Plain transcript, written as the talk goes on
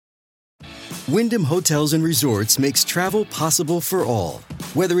Wyndham Hotels and Resorts makes travel possible for all.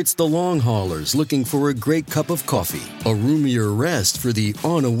 Whether it's the long haulers looking for a great cup of coffee, a roomier rest for the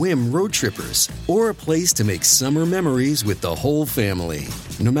on-a-whim road trippers, or a place to make summer memories with the whole family.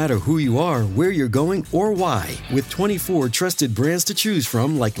 No matter who you are, where you're going, or why, with 24 trusted brands to choose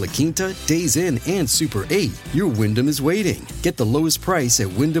from like La Quinta, Days Inn, and Super 8, your Wyndham is waiting. Get the lowest price at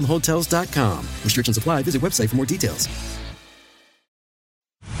WyndhamHotels.com. Restrictions apply. Visit website for more details.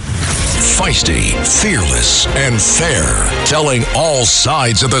 Feisty, fearless, and fair, telling all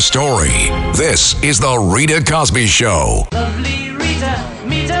sides of the story. This is The Rita Cosby Show. Lovely Rita,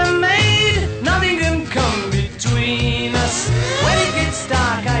 meet a maid, nothing can come between us. When it gets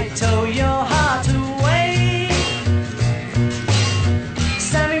dark, I tow your heart away.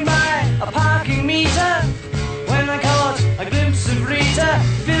 Standing by a parking meter, when I caught a glimpse of Rita,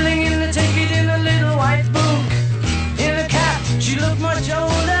 filling in the ticket in a little white book. In a cap, she looked much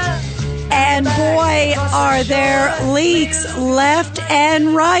older. And boy, are there leaks left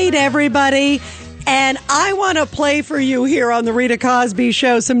and right, everybody. And I want to play for you here on the Rita Cosby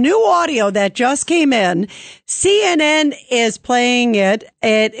Show some new audio that just came in. CNN is playing it.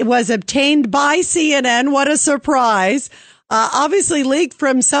 It was obtained by CNN. What a surprise. Obviously leaked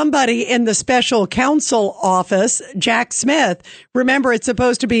from somebody in the special counsel office, Jack Smith. Remember, it's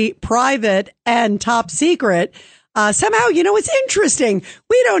supposed to be private and top secret. Somehow, it's interesting.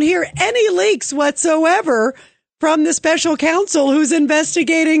 We don't hear any leaks whatsoever from the special counsel who's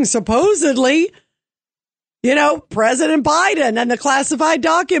investigating, supposedly, President Biden and the classified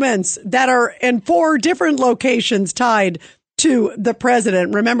documents that are in 4 different locations tied to the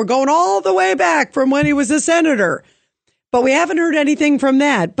president. Remember, going all the way back from when he was a senator. But we haven't heard anything from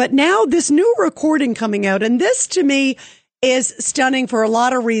that. But now this new recording coming out, and this to me is stunning for a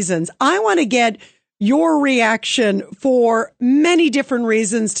lot of reasons. I want to get your reaction for many different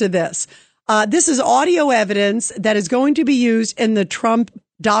reasons to this. This is audio evidence that is going to be used in the Trump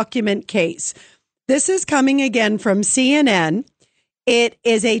document case. This is coming again from CNN. It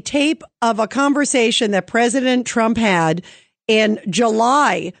is a tape of a conversation that President Trump had in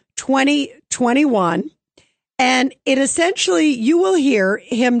July 2021. And it essentially, you will hear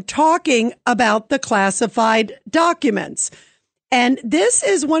him talking about the classified documents. And this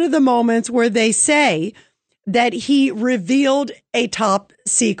is one of the moments where they say that he revealed a top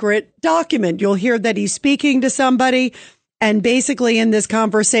secret document. You'll hear that he's speaking to somebody and basically in this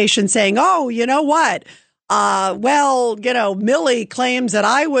conversation saying, oh, you know what? Millie claims that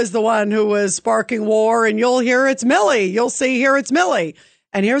I was the one who was sparking war, and you'll hear it's Millie. You'll see here it's Millie.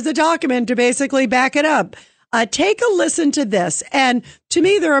 And here's the document to basically back it up. Take a listen to this. And to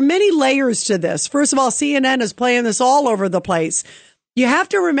me, there are many layers to this. First of all, CNN is playing this all over the place. You have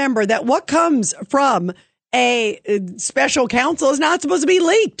to remember that what comes from a special counsel is not supposed to be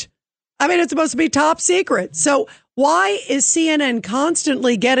leaked. I mean, it's supposed to be top secret. So why is CNN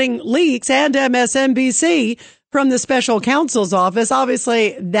constantly getting leaks and MSNBC from the special counsel's office?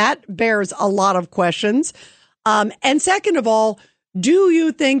 Obviously, that bears a lot of questions. And second of all, do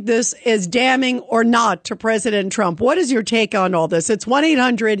you think this is damning or not to President Trump? What is your take on all this? It's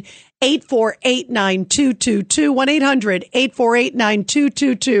 1-800-848-9222,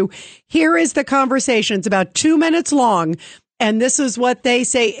 1-800-848-9222. Here is the conversation. It's about 2 minutes long, and this is what they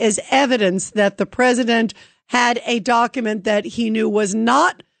say is evidence that the president had a document that he knew was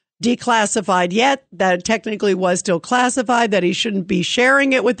not declassified yet, that technically was still classified, that he shouldn't be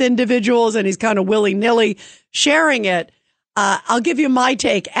sharing it with individuals, and he's kind of willy-nilly sharing it. I'll give you my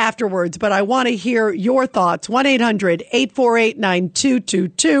take afterwards, but I want to hear your thoughts.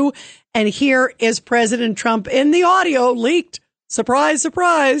 1-800-848-9222. And here is President Trump in the audio leaked, surprise,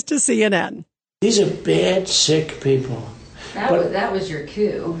 surprise, to CNN. These are bad, sick people. That was your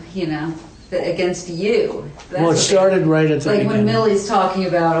coup, against you. It started right at the beginning. Like when Millie's talking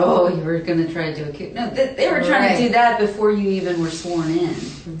about, you were going to try to do a coup. No, they were trying to do that before you even were sworn in.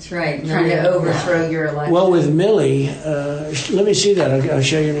 That's right. Trying to overthrow your election. Well, with Millie, let me see that. I'll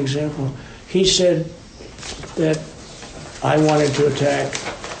show you an example. He said that I wanted to attack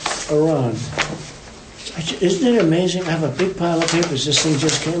Iran. Isn't it amazing? I have a big pile of papers. This thing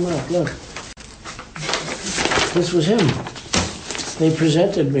just came up. Look. This was him. They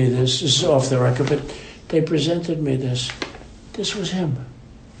presented me this. This is off the record, but they presented me this. This was him.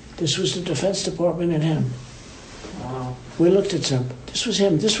 This was the Defense Department and him. Wow. We looked at some. This was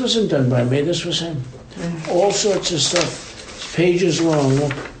him. This wasn't done by me. This was him. All sorts of stuff. It's pages long.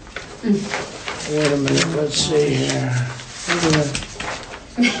 Look. Wait a minute. Let's see here. Look at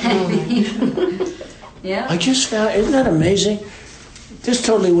that. Yeah. I just found, isn't that amazing? This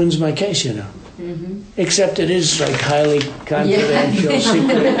totally wins my case, Except it is like highly confidential,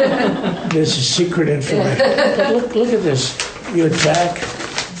 secret. This is secret information. But look at this. You attack,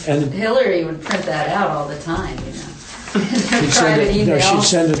 and Hillary would print that out all the time, you know. she'd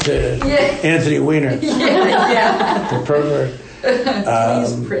send it to Anthony Weiner, the pervert.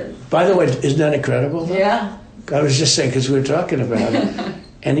 By the way, isn't that incredible? Yeah. I was just saying, because we were talking about it,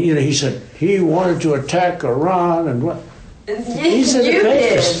 and he said he wanted to attack Iran, and what? These are the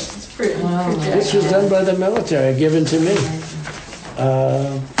papers. This was done by the military, given to me.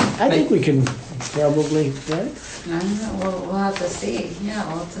 I think we can probably, right? I don't know. We'll have to see. Yeah,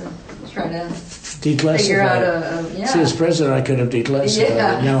 we'll have to try to figure out See, as president, I could have declassified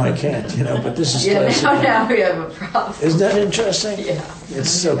it. Now I can't, but this is classified. Now we have a problem. Isn't that interesting? Yeah. It's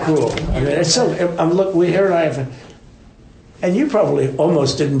so cool. I mean, it's so. Here and I have. And you probably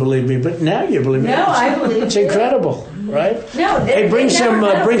almost didn't believe me, but now you believe me. No, I believe it's incredible, right? No, hey, bring some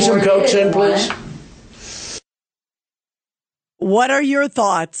Cokes in, please. What are your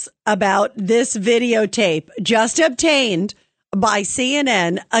thoughts about this videotape just obtained by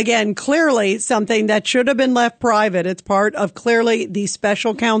CNN? Again, clearly something that should have been left private. It's part of clearly the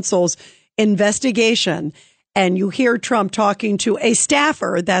special counsel's investigation. And you hear Trump talking to a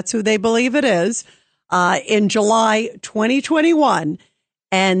staffer. That's who they believe it is. In July 2021,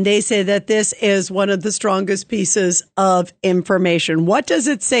 and they say that this is one of the strongest pieces of information. What does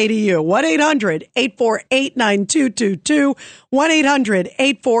it say to you? 1-800-848-9222,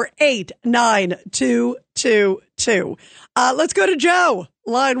 1-800-848-9222. Let's go to Joe,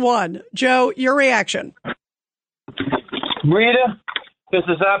 line 1. Joe, your reaction. Rita, this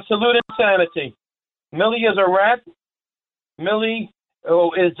is absolute insanity. Millie is a rat. Millie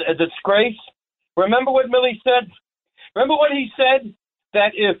is a disgrace. Remember what Millie said? Remember what he said?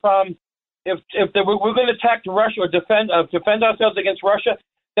 That if we're going to attack Russia or defend ourselves against Russia,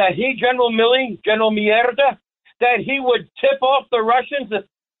 that General Mierda, that he would tip off the Russians.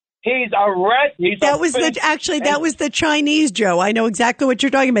 He's a rat. That was the Chinese, Joe. I know exactly what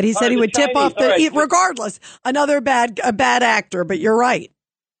you're talking about. He said he would tip off regardless, another bad actor. But you're right.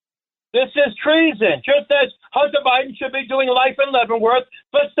 This is treason. Just as Hunter Biden should be doing life in Leavenworth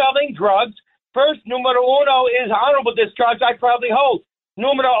for selling drugs. First, numero uno is honorable discharge I proudly hold.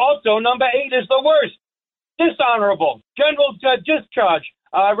 Numero otto, number 8 is the worst. Dishonorable. General discharge,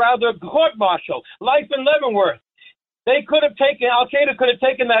 court-martial. Life in Leavenworth. Al-Qaeda could have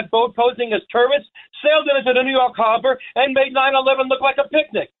taken that boat posing as tourists, sailed it into the New York harbor, and made 9/11 look like a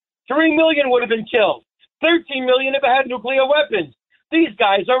picnic. 3 million would have been killed. 13 million if it had nuclear weapons. These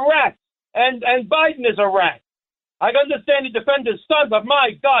guys are rats. And Biden is a rat. I understand he defends his son, but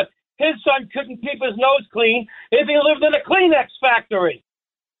my God, his son couldn't keep his nose clean if he lived in a Kleenex factory.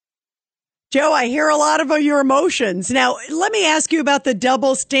 Joe, I hear a lot of your emotions. Now, let me ask you about the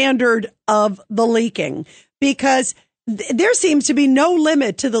double standard of the leaking, because there seems to be no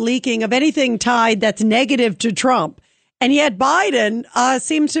limit to the leaking of anything tied that's negative to Trump. And yet Biden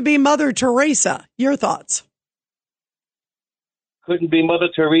seems to be Mother Teresa. Your thoughts? Couldn't be Mother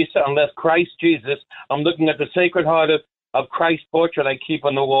Teresa unless Christ Jesus. I'm looking at the Sacred Heart of Christ portrait I keep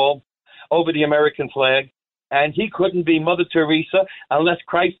on the wall over the American flag. And he couldn't be Mother Teresa unless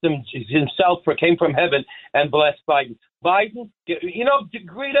Christ himself came from heaven and blessed Biden. Biden,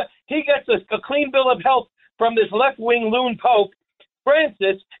 Rita, he gets a clean bill of health from this left-wing loon Pope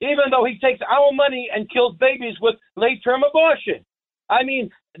Francis, even though he takes our money and kills babies with late-term abortion. I mean,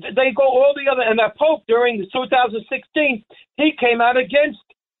 they go all the other, and that Pope during 2016, he came out against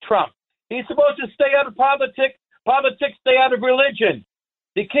Trump. He's supposed to stay out of politics, stay out of religion.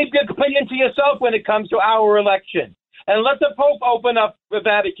 You keep your opinion to yourself when it comes to our election. And let the Pope open up the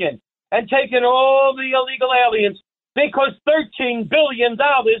Vatican and take in all the illegal aliens, because $13 billion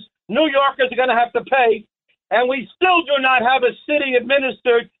New Yorkers are going to have to pay. And we still do not have a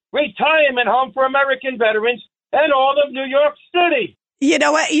city-administered retirement home for American veterans in all of New York City. You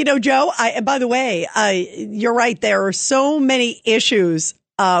know what? Joe, by the way, you're right. There are so many issues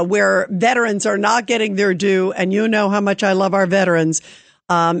where veterans are not getting their due. And you know how much I love our veterans.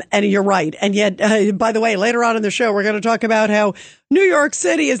 And you're right. And yet, by the way, later on in the show, we're going to talk about how New York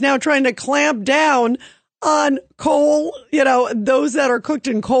City is now trying to clamp down on coal, those that are cooked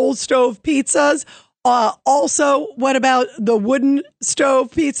in coal stove pizzas. Also, what about the wooden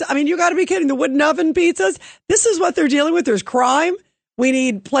stove pizza? I mean, you got to be kidding. The wooden oven pizzas. This is what they're dealing with. There's crime. We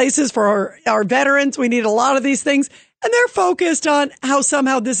need places for our veterans. We need a lot of these things. And they're focused on how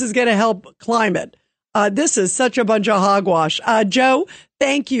somehow this is going to help climate. This is such a bunch of hogwash. Joe,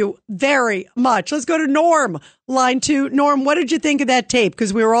 thank you very much. Let's go to Norm, line 2. Norm, what did you think of that tape?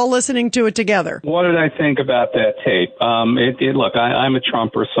 Because we were all listening to it together. What did I think about that tape? Look, I'm a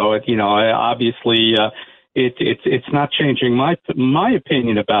Trumper, so obviously it's not changing my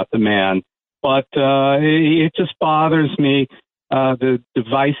opinion about the man, but it just bothers me. The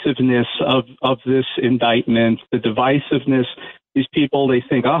divisiveness of this indictment, the divisiveness. These people, they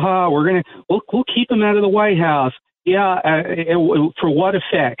think, we'll keep him out of the White House. Yeah, for what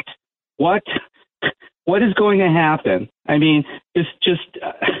effect? What is going to happen? I mean,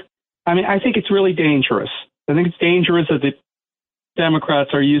 I think it's really dangerous. I think it's dangerous that the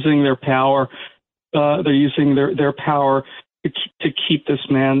Democrats are using their power. They're using their power to keep this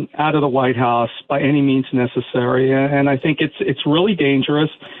man out of the White House by any means necessary, and I think it's really dangerous.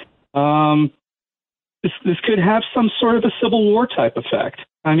 This could have some sort of a Civil War type effect.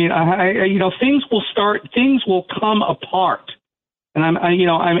 I mean, things will come apart, and I'm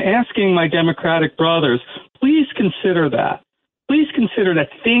asking my Democratic brothers, please consider that. Please consider that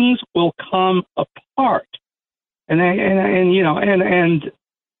things will come apart, and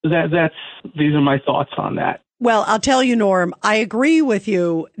these are my thoughts on that. Well, I'll tell you, Norm, I agree with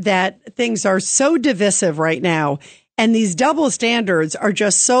you that things are so divisive right now, and these double standards are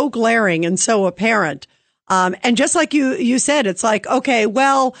just so glaring and so apparent. And just like you said, it's like, okay,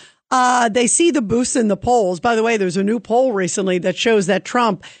 well, they see the boosts in the polls. By the way, there's a new poll recently that shows that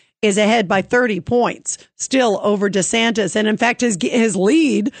Trump is ahead by 30 points still over DeSantis. And in fact, his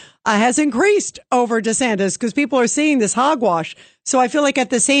lead has increased over DeSantis because people are seeing this hogwash. So I feel like at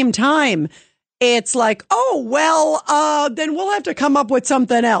the same time, it's like, then we'll have to come up with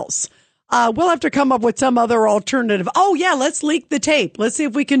something else. We'll have to come up with some other alternative. Oh yeah, let's leak the tape. Let's see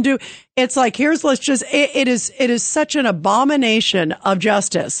if we can do. It's like, it is such an abomination of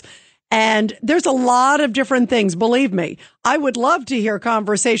justice. And there's a lot of different things. Believe me, I would love to hear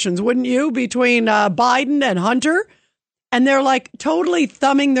conversations, wouldn't you, between Biden and Hunter? And they're like totally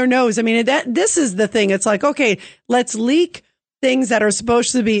thumbing their nose. I mean, this is the thing. It's like, okay, let's leak things that are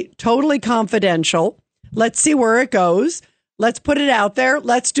supposed to be totally confidential. Let's see where it goes. Let's put it out there.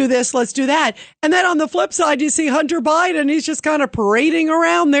 Let's do this. Let's do that. And then on the flip side, you see Hunter Biden. He's just kind of parading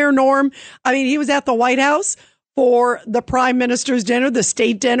around there, Norm. I mean, he was at the White House for the prime minister's dinner, the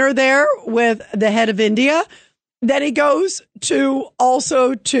state dinner there with the head of India. Then he goes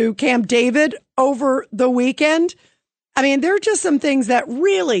also to Camp David over the weekend. I mean, there are just some things that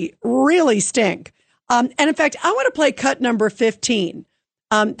really, really stink. And in fact, I want to play cut number 15.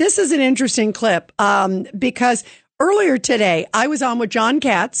 This is an interesting clip because earlier today, I was on with John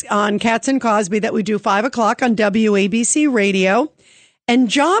Katz on Katz and Cosby that we do 5 o'clock on WABC radio. And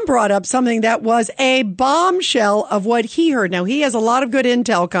John brought up something that was a bombshell of what he heard. Now, he has a lot of good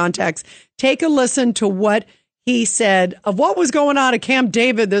intel contacts. Take a listen to what he said of what was going on at Camp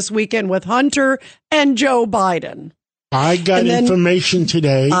David this weekend with Hunter and Joe Biden. I got information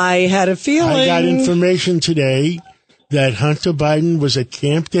today. I had a feeling. I got information today that Hunter Biden was at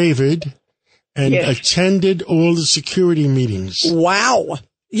Camp David and attended all the security meetings. Wow.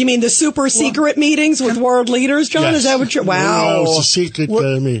 You mean the super secret meetings with world leaders, John? Yes. Is that what you're... Wow. No, it's a secret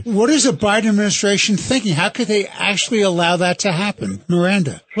meeting. What is the Biden administration thinking? How could they actually allow that to happen?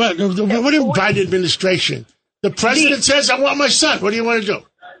 Miranda. What is Biden administration? The president says, I want my son. What do you want to do?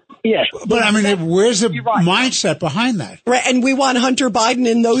 Yes. But I mean, where's the mindset behind that? Right, and we want Hunter Biden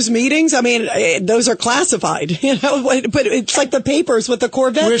in those meetings. I mean, those are classified, but it's like the papers with the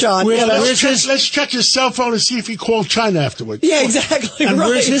Corvette, John. Let's check his cell phone and see if he called China afterwards. Yeah, exactly. And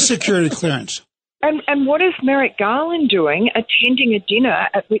where's his security clearance? And what is Merrick Garland doing attending a dinner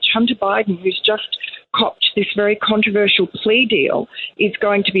at which Hunter Biden, who's just copped this very controversial plea deal, is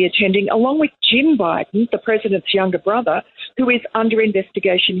going to be attending, along with Jim Biden, the president's younger brother, who is under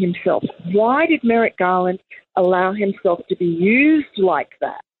investigation himself? Why did Merrick Garland allow himself to be used like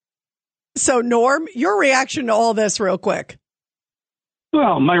that? So, Norm, your reaction to all this real quick.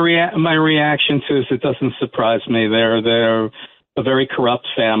 Well, my reaction to is it doesn't surprise me. They're a very corrupt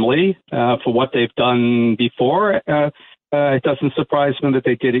family for what they've done before. It doesn't surprise me that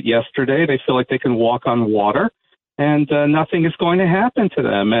they did it yesterday. They feel like they can walk on water, and nothing is going to happen to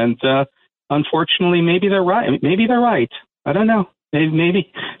them. And unfortunately, maybe they're right. I don't know. Maybe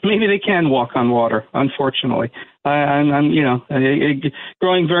they can walk on water. Unfortunately, I'm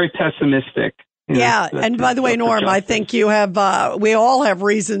growing very pessimistic. Yeah, and by the way, Norm, I think you have, we all have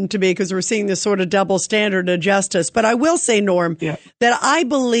reason to be, because we're seeing this sort of double standard of justice. But I will say, Norm, that I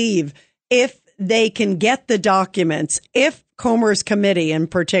believe if they can get the documents, if Comer's committee in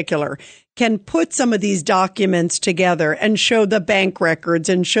particular can put some of these documents together and show the bank records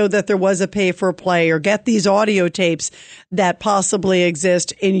and show that there was a pay for play, or get these audio tapes that possibly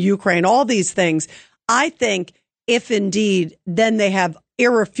exist in Ukraine, all these things, I think if indeed, then they have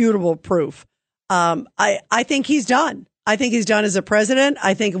irrefutable proof. I think he's done. I think he's done as a president.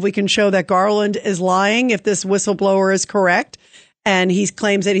 I think if we can show that Garland is lying, if this whistleblower is correct, and he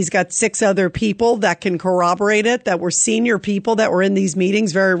claims that he's got 6 other people that can corroborate it, that were senior people that were in these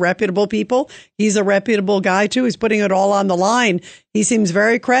meetings, very reputable people. He's a reputable guy, too. He's putting it all on the line. He seems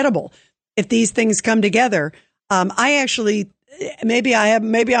very credible. If these things come together, I actually, maybe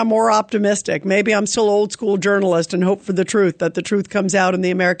I'm more optimistic. Maybe I'm still old school journalist and hope for the truth, that the truth comes out and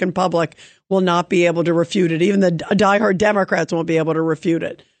the American public will not be able to refute it. Even the diehard Democrats won't be able to refute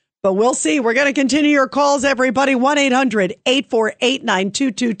it. But we'll see. We're going to continue your calls, everybody.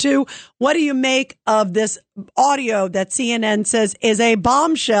 1-800-848-9222. What do you make of this audio that CNN says is a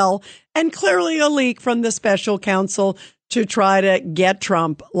bombshell and clearly a leak from the special counsel to try to get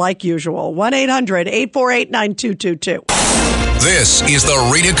Trump, like usual? 1-800-848-9222. This is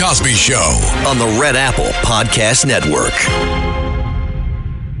the Rita Cosby Show on the Red Apple Podcast Network.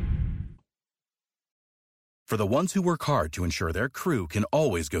 For the ones who work hard to ensure their crew can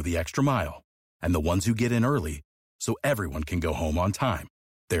always go the extra mile, and the ones who get in early so everyone can go home on time,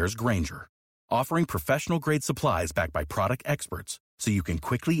 there's Grainger, offering professional-grade supplies backed by product experts so you can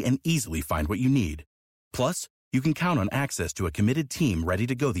quickly and easily find what you need. Plus, you can count on access to a committed team ready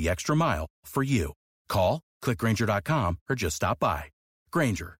to go the extra mile for you. Call, click Grainger.com, or just stop by.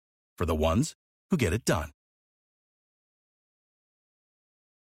 Grainger, for the ones who get it done.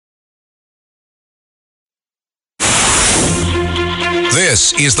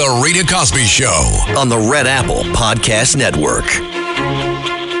 This is the Rita Cosby Show on the Red Apple Podcast Network.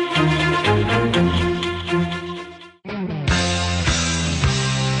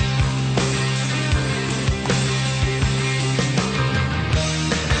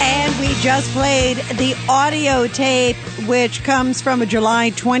 And we just played the audio tape, which comes from a July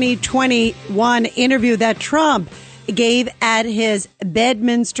 2021 interview that Trump gave at his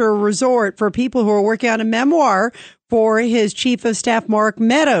Bedminster Resort for people who are working on a memoir for his chief of staff, Mark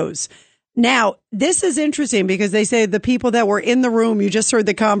Meadows. Now, this is interesting because they say the people that were in the room, you just heard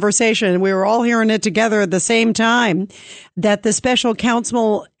the conversation, we were all hearing it together at the same time, that the special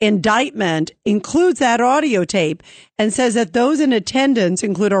counsel indictment includes that audio tape and says that those in attendance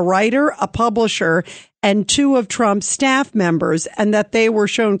include a writer, a publisher, and 2 of Trump's staff members, and that they were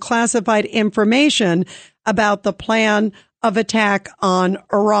shown classified information about the plan of attack on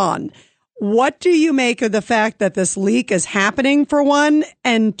Iran. What do you make of the fact that this leak is happening, for one?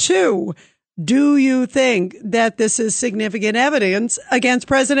 And 2, do you think that this is significant evidence against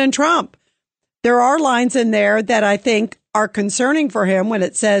President Trump? There are lines in there that I think are concerning for him when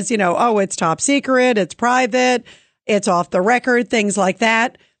it says, oh, it's top secret, it's private, it's off the record, things like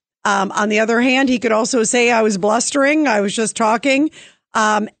that. On the other hand, he could also say I was blustering, I was just talking.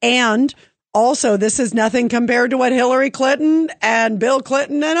 And also, this is nothing compared to what Hillary Clinton and Bill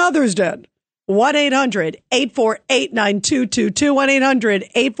Clinton and others did. 1-800-848-9222.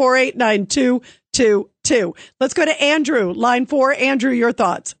 1-800-848-9222. Let's go to Andrew, line 4. Andrew, your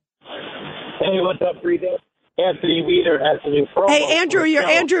thoughts. Hey, what's up, Rita? Anthony Weiner has a new promo. Hey,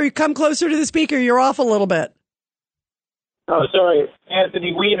 Andrew, come closer to the speaker. You're off a little bit. Oh, sorry.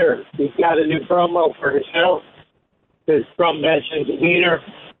 Anthony Weiner. He's got a new promo for his show. Because Trump mentioned Weiner.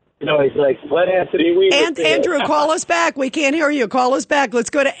 He's like, let Anthony Weiner. Andrew, call us back. We can't hear you. Call us back. Let's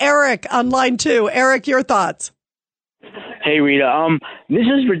go to Eric on line 2. Eric, your thoughts. Hey, Rita. This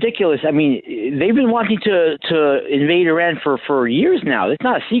is ridiculous. I mean, they've been wanting to invade Iran for years now. It's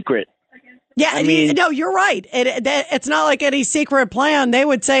not a secret. Yeah, no, you're right. It's not like any secret plan. They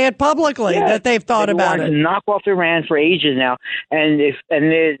would say it publicly that they've thought about it. To knock off Iran for ages now, and it's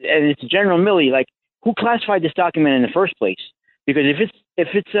General Milley. Like, who classified this document in the first place? Because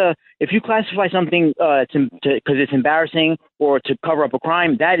if you classify something because it's embarrassing or to cover up a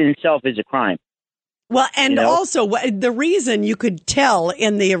crime, that in itself is a crime. Well, and also the reason you could tell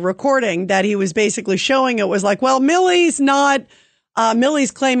in the recording that he was basically showing it was like, well, Milley's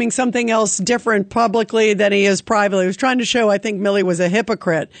claiming something else different publicly than he is privately. He was trying to show, I think Milley was a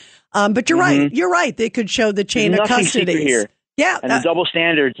hypocrite. But you're right. You're right. They could show the chain of custody here. Yeah, and the double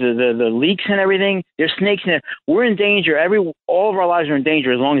standards, the leaks and everything. There's snakes in it. We're in danger. All of our lives are in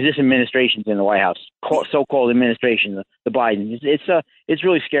danger as long as this administration's in the White House, so-called administration, the Biden. It's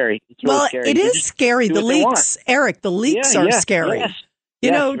really scary. It's really scary. It is scary. The leaks, Eric. The leaks are scary. Yes.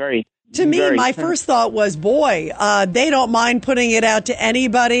 Very. To me, my first thought was, boy, they don't mind putting it out to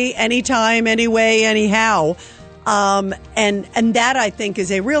anybody, anytime, anyway, anyhow. And that, I think,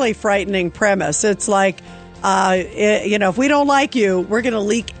 is a really frightening premise. It's like, if we don't like you, we're going to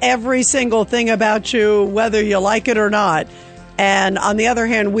leak every single thing about you, whether you like it or not. And on the other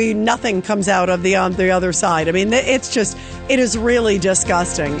hand, nothing comes out of the other side. I mean, it is really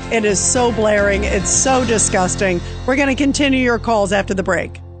disgusting. It is so blaring. It's so disgusting. We're going to continue your calls after the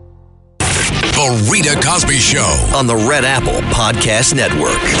break. The Rita Cosby Show on the Red Apple Podcast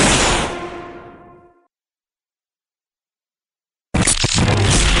Network.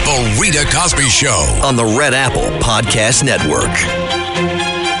 The Rita Cosby Show on the Red Apple Podcast Network.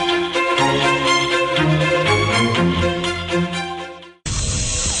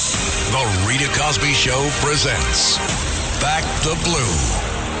 The Rita Cosby Show presents Back the Blue.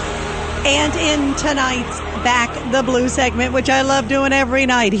 And in tonight's Back the Blue segment, which I love doing every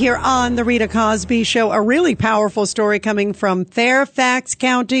night here on the Rita Cosby Show, a really powerful story coming from Fairfax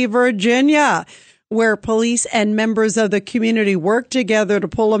County, Virginia, where police and members of the community worked together to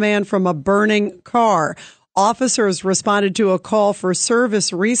pull a man from a burning car. Officers responded to a call for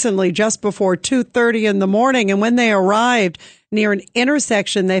service recently just before 2:30 in the morning. And when they arrived near an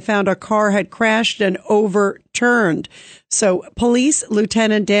intersection, they found a car had crashed and overturned. So Police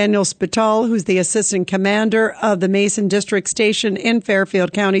Lieutenant Daniel Spital, who's the assistant commander of the Mason District Station in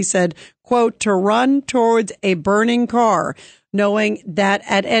Fairfield County, said, quote, to run towards a burning car, knowing that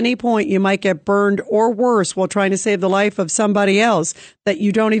at any point you might get burned or worse while trying to save the life of somebody else that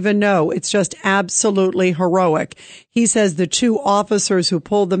you don't even know. It's just absolutely heroic. He says the two officers who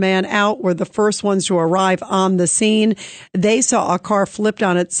pulled the man out were the first ones to arrive on the scene. They saw a car flipped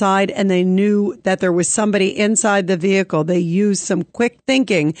on its side and they knew that there was somebody inside the vehicle. They used some quick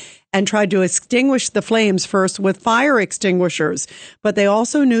thinking and tried to extinguish the flames first with fire extinguishers. But they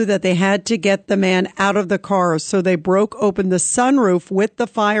also knew that they had to get the man out of the car. So they broke open the sunroof with the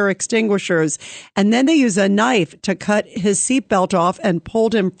fire extinguishers. And then they used a knife to cut his seatbelt off and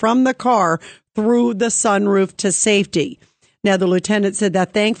pulled him from the car through the sunroof to safety. Now, the lieutenant said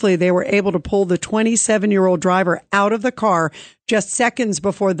that thankfully they were able to pull the 27-year-old driver out of the car just seconds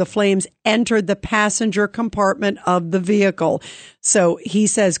before the flames entered the passenger compartment of the vehicle. So he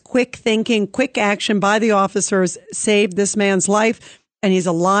says quick thinking, quick action by the officers saved this man's life, and he's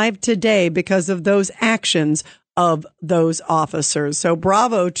alive today because of those actions of those officers. So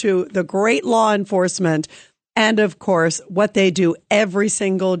bravo to the great law enforcement and, of course, what they do every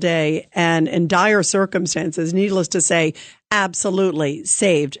single day and in dire circumstances, needless to say, absolutely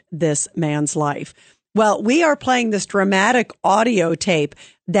saved this man's life. Well, we are playing this dramatic audio tape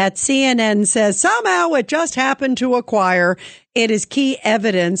that CNN says somehow it just happened to acquire. It is key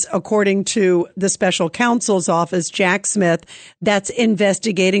evidence, according to the special counsel's office, Jack Smith, that's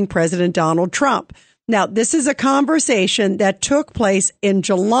investigating President Donald Trump. Now, this is a conversation that took place in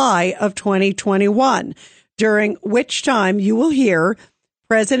July of 2021, during which time you will hear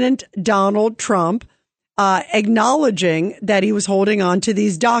President Donald Trump acknowledging that he was holding on to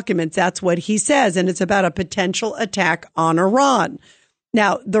these documents. That's what he says, and it's about a potential attack on Iran.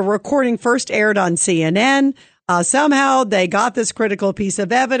 Now, the recording first aired on CNN. Somehow they got this critical piece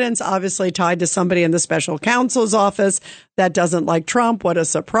of evidence, obviously tied to somebody in the special counsel's office that doesn't like Trump. What a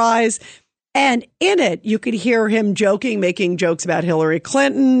surprise. And in it, you could hear him joking, making jokes about Hillary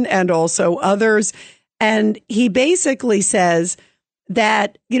Clinton and also others. And he basically says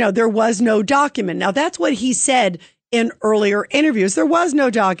that, there was no document. Now, that's what he said in earlier interviews. There was no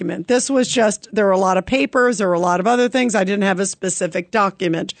document. This was just, there were a lot of papers, there were a lot of other things. I didn't have a specific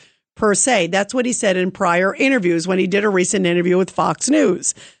document per se. That's what he said in prior interviews when he did a recent interview with Fox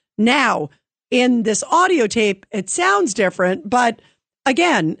News. Now, in this audio tape, it sounds different, but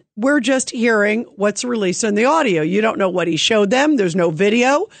again, we're just hearing what's released in the audio. You don't know what he showed them. There's no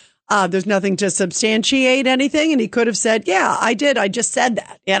video. There's nothing to substantiate anything. And he could have said, yeah, I did. I just said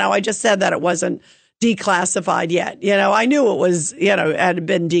that. I just said that it wasn't declassified yet. I knew it was, had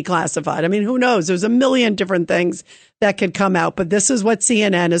been declassified. I mean, who knows? There's a million different things that could come out. But this is what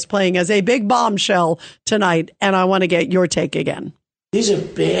CNN is playing as a big bombshell tonight. And I want to get your take again. These are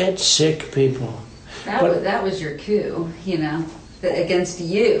bad, sick people. That was your coup, against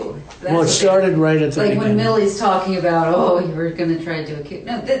you. It started right at the beginning. Like when Millie's talking about, you were going to try to do a coup.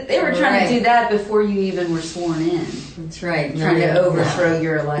 No, they were trying to do that before you even were sworn in. That's right. Trying to overthrow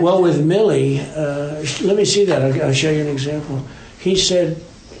your election. Well, with Millie, let me see that. I'll show you an example. He said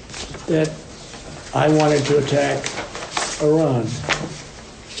that I wanted to attack Iran.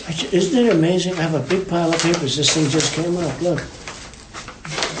 Isn't it amazing? I have a big pile of papers. This thing just came up. Look.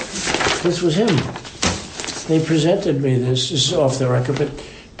 This was him. They presented me this. This is off the record, but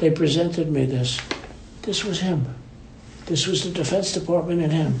they presented me this. This was him. This was the Defense Department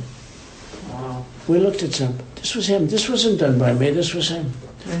and him. Wow. We looked at some. This was him. This wasn't done by me. This was him.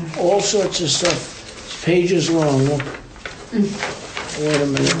 All sorts of stuff. It's pages long. Look. Wait a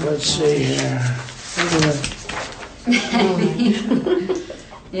minute. Let's see here.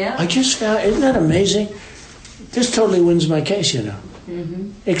 Yeah. I just found, isn't that amazing? This totally wins my case, you know.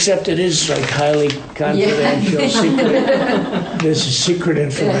 Except it is like highly confidential, secret. This is secret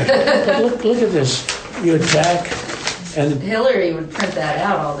information. But look at this. You attack, and Hillary would print that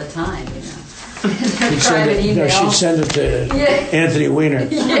out all the time, you know. she'd send it to Anthony Weiner,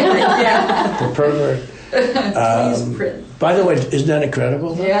 the pervert. Please print. By the way, isn't that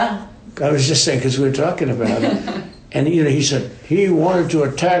incredible? Yeah. I was just saying, because we were talking about it, and he said he wanted to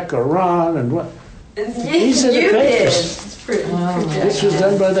attack Iran and what. These are the papers. This was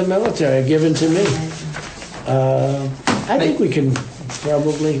done by the military, given to me. I think we can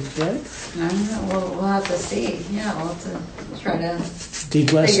probably, right? I don't know. We'll have to see. Yeah, we'll have to try to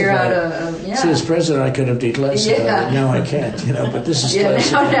declassify. Figure out See, as president, I could have declassified it. Now I can't, but this is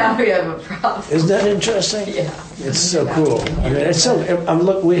classified. Now we have a problem. Isn't that interesting? Yeah. It's so cool. I mean, it's so.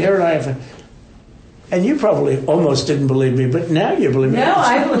 Here and I have. And you probably almost didn't believe me, but now you believe me. No,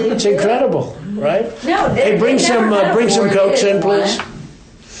 I believe it's incredible, right? No, hey, bring some Cokes in, please.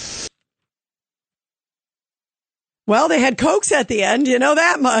 Well, they had Cokes at the end. You know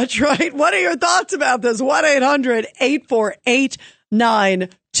that much, right? What are your thoughts about this?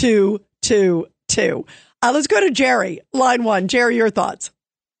 1-800-848-9222. Let's go to Jerry, line 1. Jerry, your thoughts.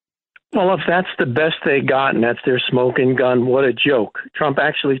 Well, if that's the best they got and that's their smoking gun, what a joke. Trump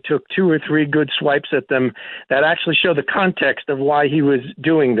actually took 2 or 3 good swipes at them that actually show the context of why he was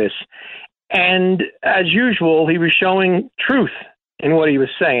doing this. And as usual, he was showing truth in what he was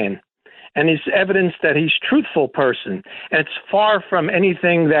saying. And it's evidence that he's a truthful person. And it's far from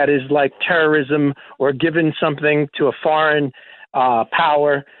anything that is like terrorism or giving something to a foreign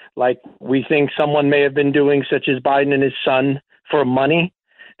power like we think someone may have been doing, such as Biden and his son, for money.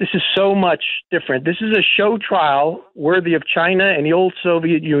 This is so much different. This is a show trial worthy of China and the old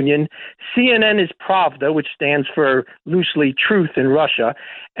Soviet Union. CNN is Pravda, which stands for loosely truth in Russia,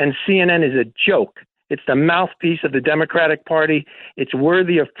 and CNN is a joke. It's the mouthpiece of the Democratic Party. It's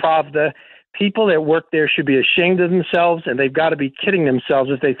worthy of Pravda. People that work there should be ashamed of themselves, and they've got to be kidding themselves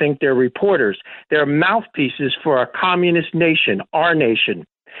if they think they're reporters. They're mouthpieces for a communist nation, our nation.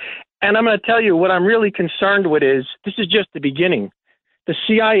 And I'm going to tell you what I'm really concerned with is this is just the beginning. The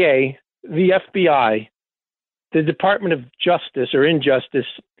CIA, the FBI, the Department of Justice or Injustice,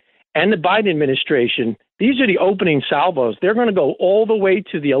 and the Biden administration, these are the opening salvos. They're going to go all the way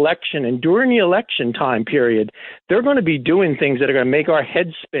to the election. And during the election time period, they're going to be doing things that are going to make our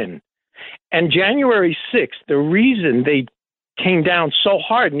heads spin. And January 6th, the reason they came down so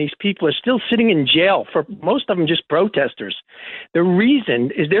hard and these people are still sitting in jail, for most of them just protesters, the reason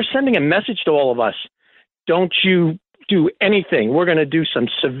is they're sending a message to all of us. Don't you do anything. We're going to do some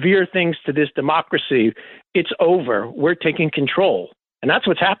severe things to this democracy. It's over. We're taking control. And that's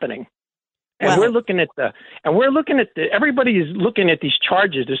what's happening. And we're looking at everybody is looking at these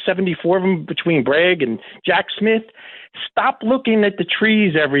charges. There's 74 of them between Bragg and Jack Smith. Stop looking at the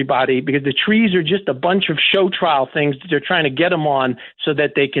trees, everybody, because the trees are just a bunch of show trial things that they're trying to get them on so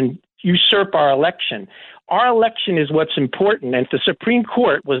that they can usurp our election. Our election is what's important. And if the Supreme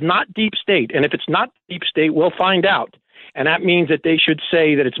Court was not deep state, and if it's not deep state, we'll find out. And that means that they should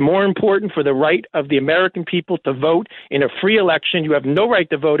say that it's more important for the right of the American people to vote in a free election. You have no right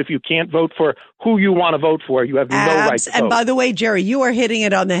to vote if you can't vote for who you want to vote for. You have no right to vote. And by the way, Jerry, you are hitting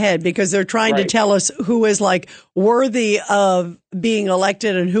it on the head because they're trying to tell us who is like worthy of being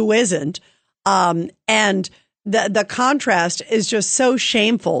elected and who isn't. And the contrast is just so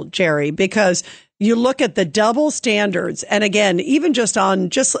shameful, Jerry, because you look at the double standards. And again, even on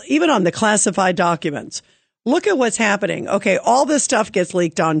the classified documents. Look at what's happening. Okay, all this stuff gets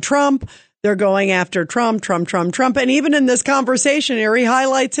leaked on Trump. They're going after Trump. And even in this conversation here, he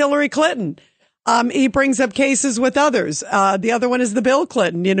highlights Hillary Clinton. He brings up cases with others. The other one is the Bill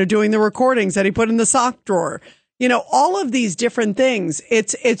Clinton, doing the recordings that he put in the sock drawer. All of these different things.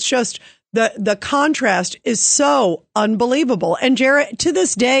 It's just the contrast is so unbelievable. And Jared, to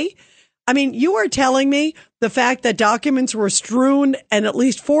this day, I mean, you are telling me the fact that documents were strewn in at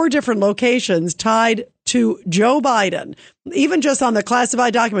least 4 different locations tied to Joe Biden, even just on the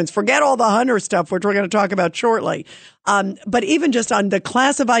classified documents, forget all the Hunter stuff, which we're going to talk about shortly. But even just on the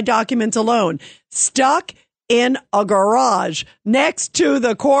classified documents alone, stuck in a garage next to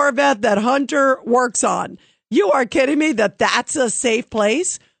the Corvette that Hunter works on. You are kidding me that that's a safe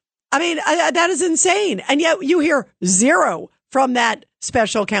place? I mean, that is insane. And yet you hear zero from that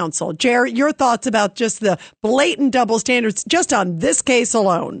special counsel. Jerry, your thoughts about just the blatant double standards just on this case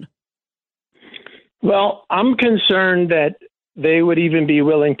alone? Well, I'm concerned that they would even be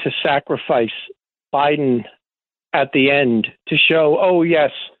willing to sacrifice Biden at the end to show, oh,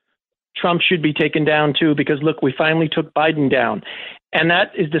 yes, Trump should be taken down too, because look, we finally took Biden down. And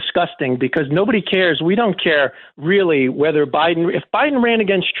that is disgusting because nobody cares. We don't care really whether if Biden ran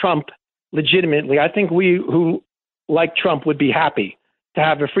against Trump legitimately, I think we who like Trump would be happy to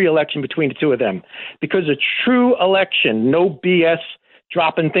have a free election between the two of them, because a true election, no BS,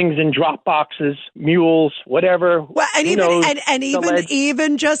 dropping things in drop boxes, mules, whatever. Well, and even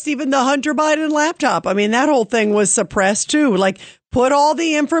the Hunter Biden laptop. I mean, that whole thing was suppressed too. Like, put all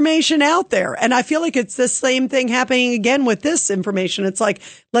the information out there. And I feel like it's the same thing happening again with this information. It's like,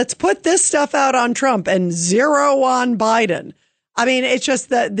 let's put this stuff out on Trump and zero on Biden. I mean, it's just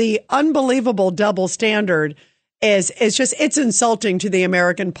the unbelievable double standard it's insulting to the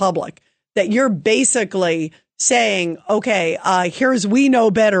American public that you're basically saying, okay, here's we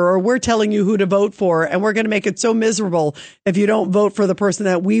know better, or we're telling you who to vote for, and we're going to make it so miserable if you don't vote for the person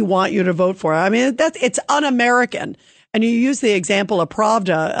that we want you to vote for. I mean, it's un-American. And you use the example of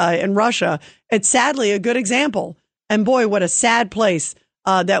Pravda in Russia. It's sadly a good example. And boy, what a sad place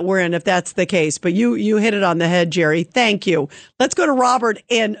that we're in if that's the case. But you hit it on the head, Jerry. Thank you. Let's go to Robert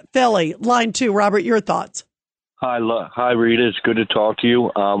in Philly. Line 2. Robert, your thoughts. Hi, Rita. It's good to talk to you.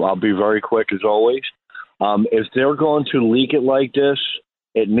 I'll be very quick as always. If they're going to leak it like this,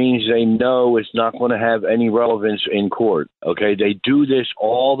 it means they know it's not going to have any relevance in court. Okay, they do this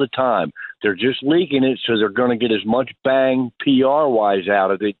all the time. They're just leaking it so they're going to get as much bang PR-wise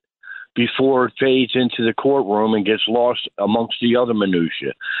out of it before it fades into the courtroom and gets lost amongst the other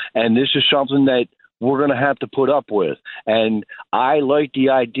minutia. And this is something that we're going to have to put up with. And I like the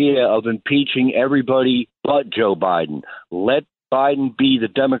idea of impeaching everybody but Joe Biden. Let Biden be the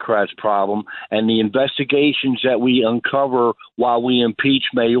Democrats' problem, and the investigations that we uncover while we impeach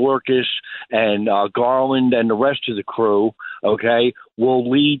Mayorkas and Garland and the rest of the crew, okay,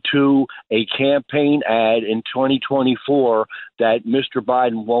 will lead to a campaign ad in 2024 that Mr.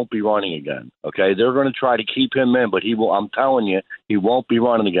 Biden won't be running again. Okay, they're going to try to keep him in, but he will. I'm telling you, he won't be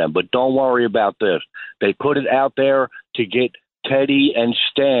running again. But don't worry about this. They put it out there to get Teddy and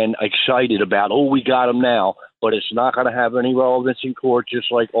Stan excited about, oh, we got him now. But it's not going to have any relevance in court,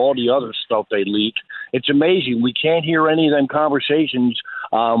 just like all the other stuff they leaked. It's amazing. We can't hear any of them conversations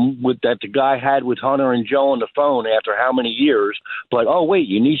that the guy had with Hunter and Joe on the phone after how many years. But, oh, wait,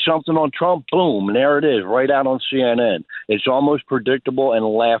 you need something on Trump? Boom, and there it is, right out on CNN. It's almost predictable and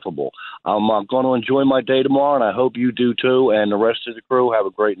laughable. I'm going to enjoy my day tomorrow, and I hope you do too, and the rest of the crew have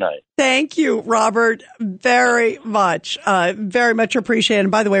a great night. Thank you, Robert, very much. Very much appreciated.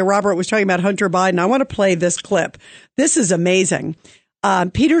 And by the way, Robert was talking about Hunter Biden. I want to play this clip. This is amazing.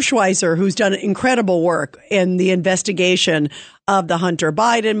 Peter Schweizer, who's done incredible work in the investigation of the Hunter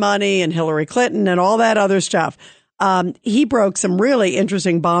Biden money and Hillary Clinton and all that other stuff. He broke some really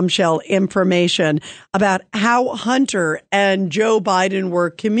interesting bombshell information about how Hunter and Joe Biden were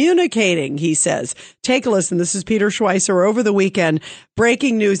communicating, he says. Take a listen. This is Peter Schweizer over the weekend.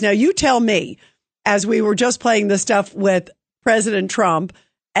 Breaking news. Now, you tell me, as we were just playing this stuff with President Trump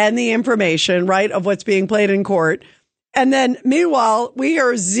and the information, right, of what's being played in court. And then meanwhile, we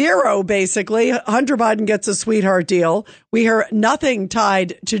hear zero, basically. Hunter Biden gets a sweetheart deal. We hear nothing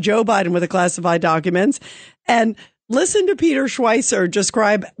tied to Joe Biden with the classified documents. And listen to Peter Schweizer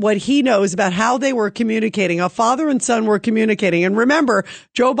describe what he knows about how they were communicating. A father and son were communicating. And remember,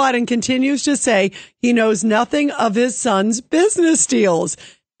 Joe Biden continues to say he knows nothing of his son's business deals.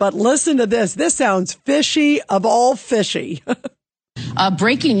 But listen to this. This sounds fishy of all fishy.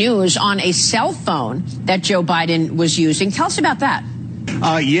 Breaking news on a cell phone that Joe Biden was using. Tell us about that.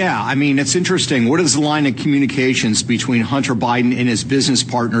 Yeah, I mean, it's interesting. What is the line of communications between Hunter Biden and his business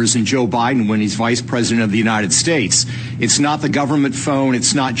partners and Joe Biden when he's vice president of the United States? It's not the government phone.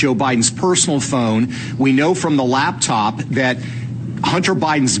 It's not Joe Biden's personal phone. We know from the laptop that Hunter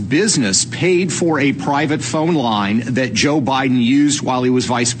Biden's business paid for a private phone line that Joe Biden used while he was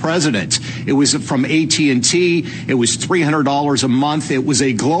vice president. It was from AT&T. It was $300 a month. It was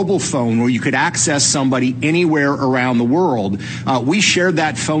a global phone where you could access somebody anywhere around the world. We shared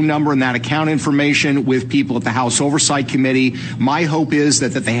that phone number and that account information with people at the House Oversight Committee. My hope is that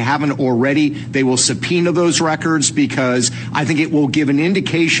they haven't already. They will subpoena those records because I think it will give an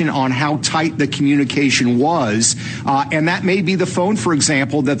indication on how tight the communication was. And that may be the phone, for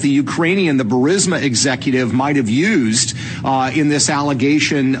example, that the Burisma executive might have used in this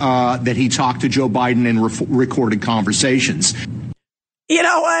allegation that he talked to Joe Biden in recorded conversations. You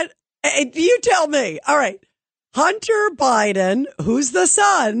know what? You tell me. All right. Hunter Biden, who's the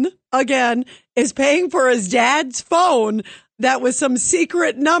son, again, is paying for his dad's phone that was some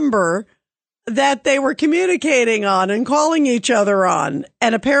secret number that they were communicating on and calling each other on.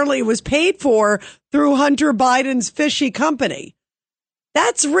 And apparently it was paid for through Hunter Biden's fishy company.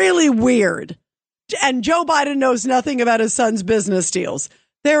 That's really weird. And Joe Biden knows nothing about his son's business deals.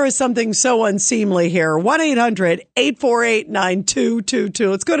 There is something so unseemly here. 1-800-848-9222.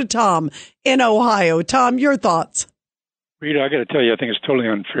 Let's go to Tom in Ohio. Tom, your thoughts. Rita, I got to tell you, I think it's totally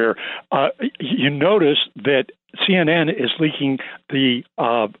unfair. You notice that CNN is leaking the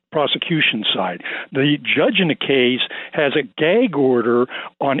prosecution side. The judge in the case has a gag order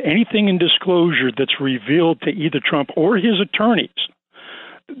on anything in disclosure that's revealed to either Trump or his attorneys.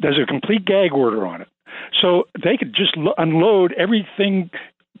 There's a complete gag order on it. So they could just unload everything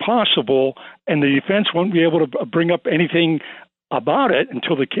possible, and the defense won't be able to bring up anything about it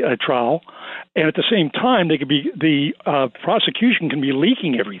until the trial. And at the same time, they could be the prosecution can be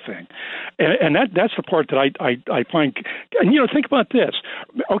leaking everything, and that's the part that I find. And think about this.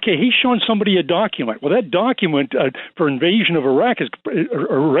 Okay, he's showing somebody a document. Well, that document for invasion of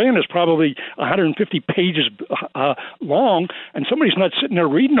Iran is probably 150 pages long, and somebody's not sitting there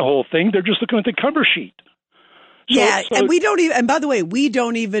reading the whole thing. They're just looking at the cover sheet. And we don't even, and by the way, we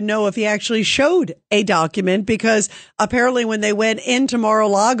don't even know if he actually showed a document, because apparently when they went into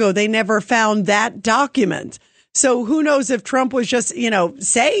Mar-a-Lago, they never found that document. So who knows if Trump was just,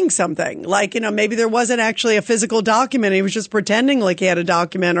 saying something like, maybe there wasn't actually a physical document. He was just pretending like he had a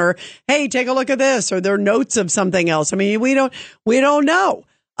document, or, hey, take a look at this, or there are notes of something else. I mean, we don't know.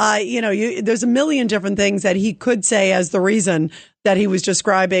 There's a million different things that he could say as the reason that he was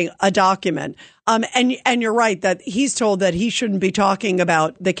describing a document. And you're right that he's told that he shouldn't be talking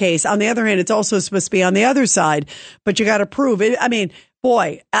about the case. On the other hand, it's also supposed to be on the other side, but you got to prove it. I mean,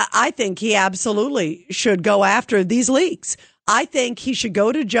 boy, I think he absolutely should go after these leaks. I think he should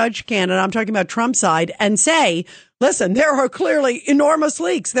go to Judge Cannon, I'm talking about Trump's side, and say, listen, there are clearly enormous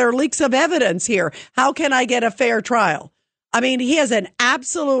leaks. There are leaks of evidence here. How can I get a fair trial? I mean, he has an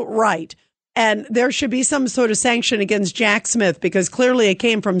absolute right. And there should be some sort of sanction against Jack Smith, because clearly it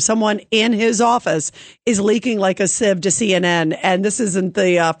came from someone in his office is leaking like a sieve to CNN. And this isn't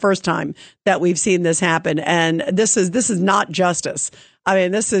the first time that we've seen this happen. And this is not justice. I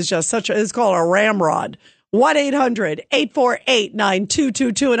mean, this is just it's called a ramrod.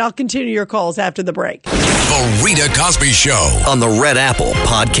 1-800-848-9222. And I'll continue your calls after the break. The Rita Cosby Show on the Red Apple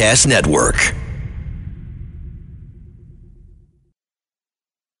Podcast Network.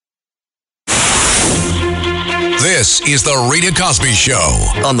 This is the Rita Cosby Show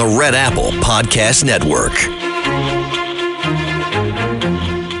on the Red Apple Podcast Network.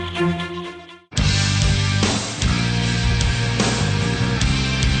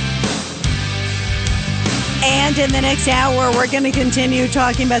 And in the next hour, we're going to continue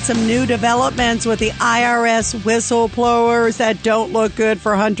talking about some new developments with the IRS whistleblowers that don't look good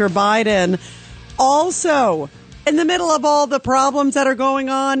for Hunter Biden. Also, in the middle of all the problems that are going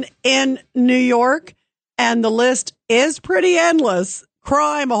on in New York, and the list is pretty endless,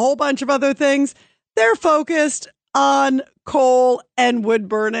 crime, a whole bunch of other things, they're focused on coal and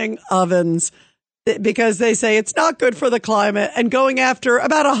wood-burning ovens because they say it's not good for the climate, and going after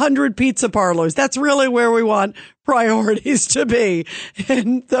about 100 pizza parlors. That's really where we want priorities to be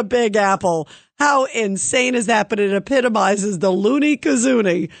in the Big Apple. How insane is that? But it epitomizes the loony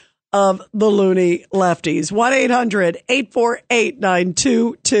kazoonie of the loony lefties.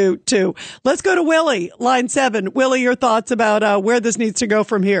 1-800-848-9222. Let's go to Willie, line 7. Willie, your thoughts about where this needs to go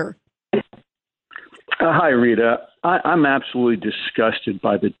from here. Hi, Rita. I'm absolutely disgusted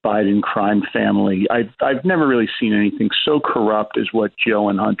by the Biden crime family. I've never really seen anything so corrupt as what Joe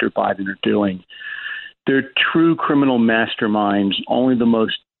and Hunter Biden are doing. They're true criminal masterminds. Only the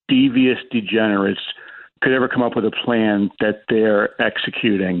most devious degenerates could ever come up with a plan that they're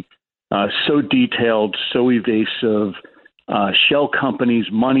executing. So detailed, so evasive, shell companies,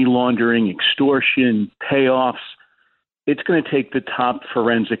 money laundering, extortion, payoffs. It's going to take the top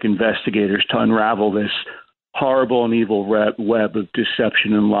forensic investigators to unravel this horrible and evil web of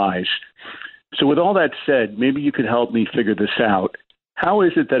deception and lies. So with all that said, maybe you could help me figure this out. How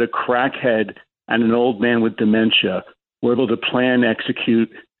is it that a crackhead and an old man with dementia were able to plan, execute,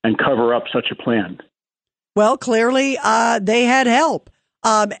 and cover up such a plan? Well, clearly they had help.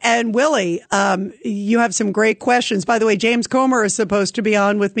 And Willie, you have some great questions. By the way, James Comer is supposed to be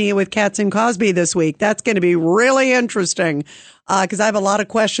on with me with Katz and Cosby this week. That's going to be really interesting because I have a lot of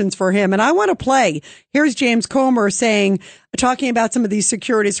questions for him. And I want to play. Here's James Comer talking about some of these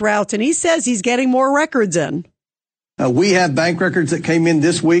securities routes. And he says he's getting more records in. We have bank records that came in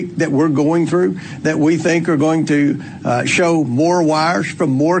this week that we're going through that we think are going to show more wires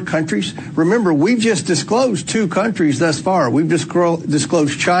from more countries. Remember, we've just disclosed 2 countries thus far. We've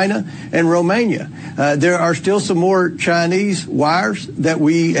disclosed China and Romania. There are still some more Chinese wires that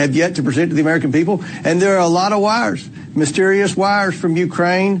we have yet to present to the American people, and there are a lot of wires, mysterious wires from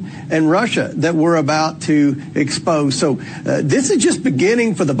Ukraine and Russia that we're about to expose. So this is just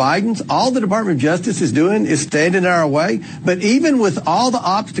beginning for the Bidens. All the Department of Justice is doing is standing in our way. But even with all the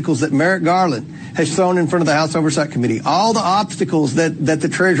obstacles that Merrick Garland has thrown in front of the House Oversight Committee, all the obstacles that the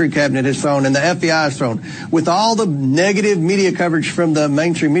Treasury Cabinet has thrown and the FBI has thrown, with all the negative media coverage from the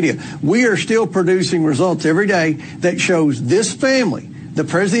mainstream media, we are still producing results every day that shows this family, the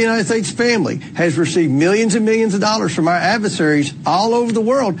President of the United States family, has received millions and millions of dollars from our adversaries all over the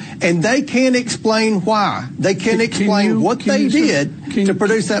world, and they can't explain why. They can't explain what they did to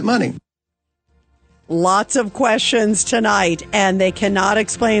produce that money. Lots of questions tonight, and they cannot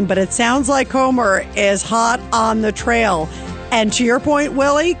explain, but it sounds like Comer is hot on the trail. And to your point,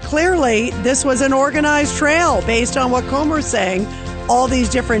 Willie, clearly this was an organized trail based on what Comer's saying. All these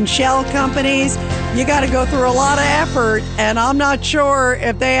different shell companies, you got to go through a lot of effort, and I'm not sure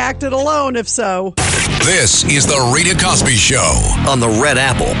if they acted alone, if so. This is the Rita Cosby Show on the Red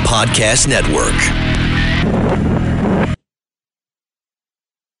Apple Podcast Network.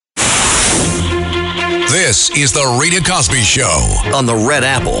 This is the Rita Cosby Show on the Red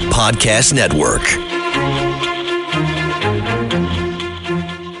Apple Podcast Network.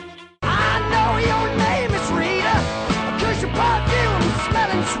 I know your name is Rita, 'cause your perfume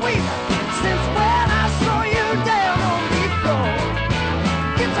smelling sweet. Since when I saw you down on the floor.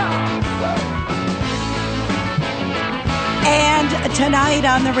 Guitar. And tonight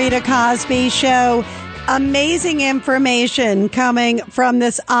on the Rita Cosby Show, amazing information coming from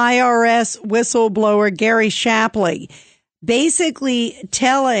this IRS whistleblower, Gary Shapley, basically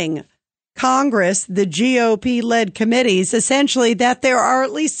telling Congress, the GOP-led committees, essentially that there are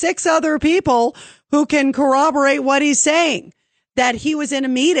at least 6 other people who can corroborate what he's saying, that he was in a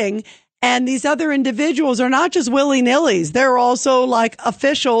meeting and these other individuals are not just willy-nillys. They're also like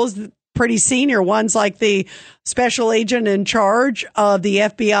officials, pretty senior ones, like the special agent in charge of the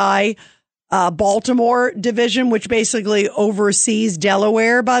FBI Baltimore division, which basically oversees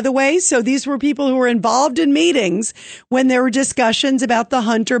Delaware, by the way. So these were people who were involved in meetings when there were discussions about the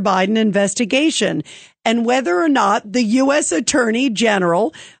Hunter Biden investigation and whether or not the U.S. Attorney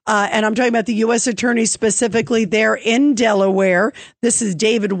General, and I'm talking about the U.S. Attorney specifically there in Delaware, this is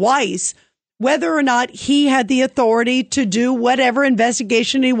David Weiss, whether or not he had the authority to do whatever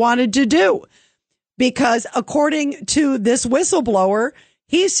investigation he wanted to do. Because according to this whistleblower,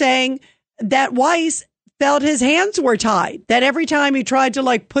 he's saying that Weiss felt his hands were tied, that every time he tried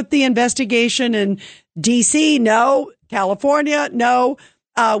to put the investigation in DC, no, California, no,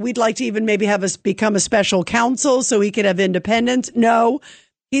 we'd like to even maybe have us become a special counsel so he could have independence. No,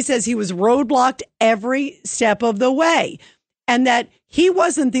 he says he was roadblocked every step of the way, and that he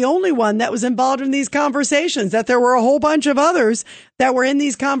wasn't the only one that was involved in these conversations, that there were a whole bunch of others that were in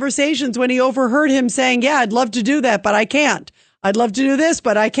these conversations when he overheard him saying, yeah, I'd love to do that, but I can't. I'd love to do this,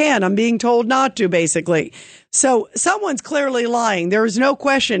 but I can't. I'm being told not to, basically. So someone's clearly lying. There is no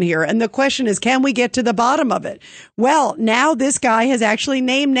question here. And the question is, can we get to the bottom of it? Well, now this guy has actually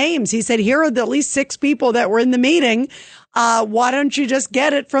named names. He said, here are the at least 6 people that were in the meeting. Why don't you just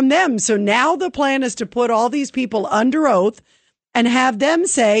get it from them? So now the plan is to put all these people under oath and have them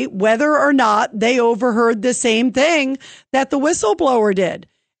say whether or not they overheard the same thing that the whistleblower did.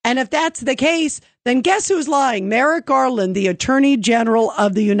 And if that's the case, then guess who's lying? Merrick Garland, the Attorney General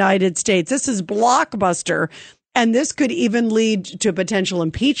of the United States. This is blockbuster, and this could even lead to potential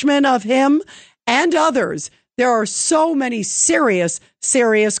impeachment of him and others. There are so many serious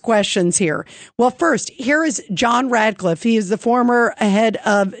questions here. Well, first, here is John Ratcliffe. He is the former head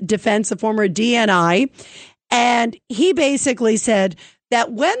of defense, the former DNI, and he basically said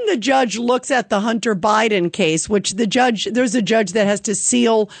that when the judge looks at the Hunter Biden case, which there's a judge that has to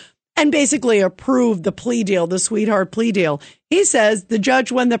seal and basically approve the plea deal, the sweetheart plea deal. He says the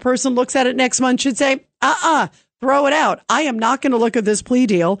judge, when the person looks at it next month, should say, throw it out. I am not going to look at this plea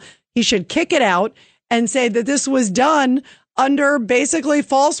deal. He should kick it out and say that this was done under basically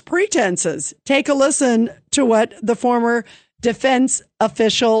false pretenses. Take a listen to what the former defense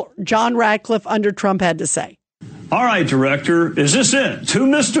official John Ratcliffe under Trump had to say. All right, Director, is this it? 2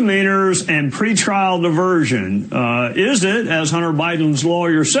 misdemeanors and pretrial diversion. Is it, as Hunter Biden's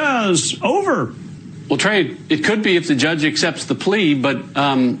lawyer says, over? Well, Trey, it could be if the judge accepts the plea, but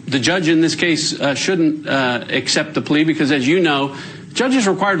the judge in this case shouldn't accept the plea because, as you know, judge is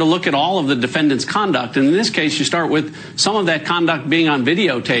required to look at all of the defendant's conduct. And in this case, you start with some of that conduct being on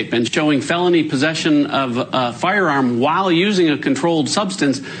videotape and showing felony possession of a firearm while using a controlled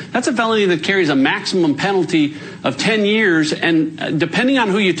substance. That's a felony that carries a maximum penalty of 10 years. And depending on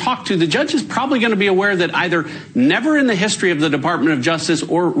who you talk to, the judge is probably going to be aware that either never in the history of the Department of Justice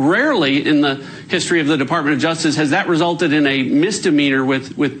or rarely in the history of the Department of Justice has that resulted in a misdemeanor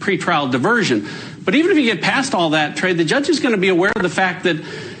with pretrial diversion. But even if you get past all that, Trey, the judge is going to be aware of the fact that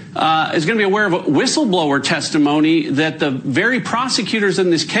is going to be aware of a whistleblower testimony that the very prosecutors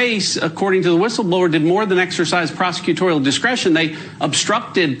in this case, according to the whistleblower, did more than exercise prosecutorial discretion. They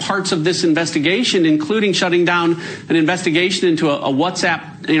obstructed parts of this investigation, including shutting down an investigation into a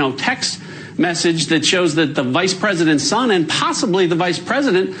WhatsApp, text message that shows that the vice president's son and possibly the vice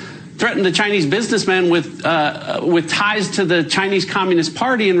president threatened a Chinese businessman with ties to the Chinese Communist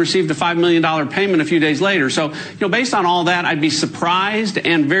Party and received a $5 million payment a few days later. So, based on all that, I'd be surprised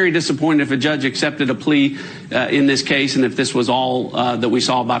and very disappointed if a judge accepted a plea in this case and if this was all that we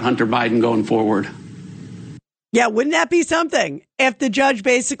saw about Hunter Biden going forward. Yeah, wouldn't that be something if the judge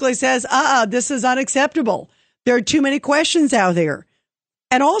basically says, this is unacceptable. There are too many questions out there.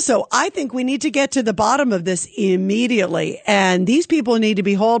 And also, I think we need to get to the bottom of this immediately. And these people need to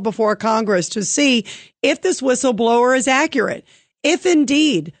be hauled before Congress to see if this whistleblower is accurate. If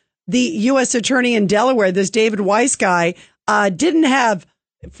indeed the U.S. attorney in Delaware, this David Weiss guy, didn't have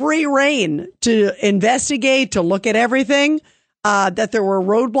free reign to investigate, to look at everything, that there were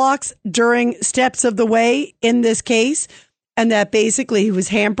roadblocks during steps of the way in this case, and that basically he was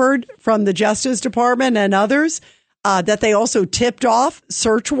hampered from the Justice Department and others. That they also tipped off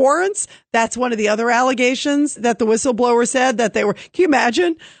search warrants. That's one of the other allegations that the whistleblower said that they were. Can you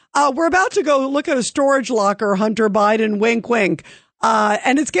imagine? We're about to go look at a storage locker, Hunter Biden, wink, wink.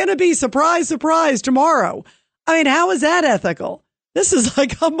 And it's going to be surprise, surprise tomorrow. I mean, how is that ethical? This is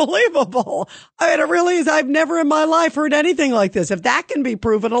like unbelievable. I mean, it really is. I've never in my life heard anything like this. If that can be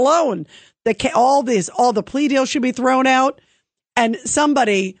proven alone, all the plea deals should be thrown out and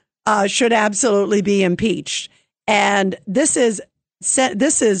somebody should absolutely be impeached. And this is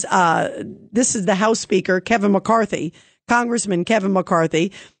the House Speaker, Kevin McCarthy, Congressman Kevin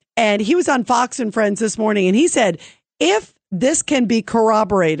McCarthy. And he was on Fox and Friends this morning. And he said, if this can be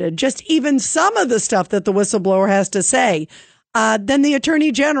corroborated, just even some of the stuff that the whistleblower has to say, then the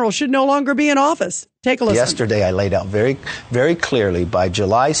attorney general should no longer be in office. Take a listen. Yesterday, I laid out very, very clearly by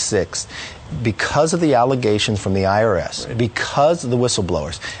July 6th, because of the allegations from the IRS, because of the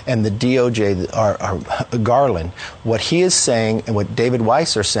whistleblowers and the DOJ, are Garland, what he is saying and what David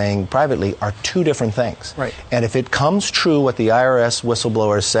Weiss are saying privately are two different things. Right. And if it comes true what the IRS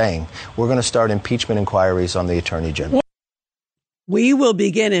whistleblower is saying, we're going to start impeachment inquiries on the Attorney General. We will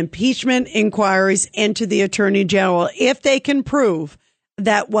begin impeachment inquiries into the Attorney General if they can prove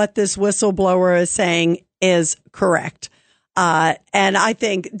that what this whistleblower is saying is correct. And I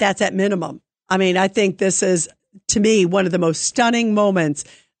think that's at minimum. I mean, I think this is, to me, one of the most stunning moments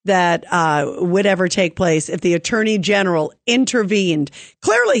that would ever take place if the Attorney General intervened.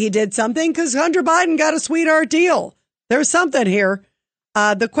 Clearly, he did something because Hunter Biden got a sweetheart deal. There's something here.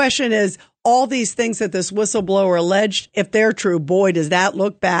 The question is, all these things that this whistleblower alleged, if they're true, boy, does that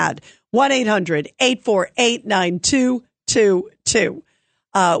look bad. 1-800-848-9222.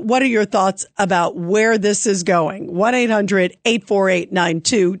 What are your thoughts about where this is going?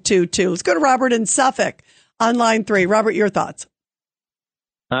 1-800-848-9222. Let's go to Robert in Suffolk on line 3. Robert, your thoughts.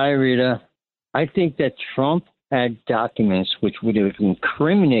 Hi, Rita. I think that Trump had documents which would have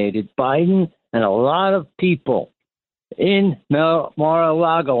incriminated Biden and a lot of people in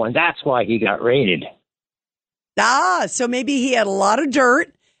Mar-a-Lago, and that's why he got raided. So maybe he had a lot of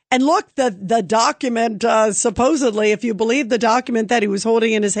dirt. And look, the document, supposedly, if you believe the document that he was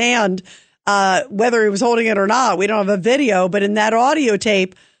holding in his hand, whether he was holding it or not, we don't have a video, but in that audio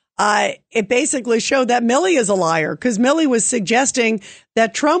tape, it basically showed that Milley is a liar because Milley was suggesting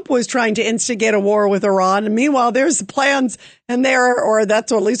that Trump was trying to instigate a war with Iran. And meanwhile, there's plans and or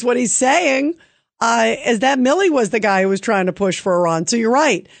that's at least what he's saying, is that Milley was the guy who was trying to push for Iran. So you're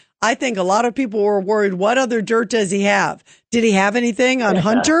right. I think a lot of people were worried. What other dirt does he have? Did he have anything on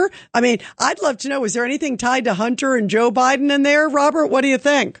Hunter? I mean, I'd love to know, is there anything tied to Hunter and Joe Biden in there? Robert, what do you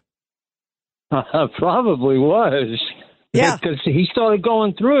think? Probably was. Yeah. Because he started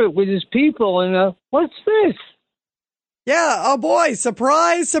going through it with his people and what's this? Yeah. Oh, boy.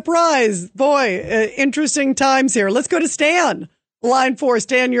 Surprise, surprise. Boy, interesting times here. Let's go to Stan. Line 4.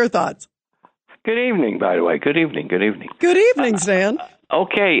 Stan, your thoughts. Good evening, by the way. Good evening. Good evening, Stan.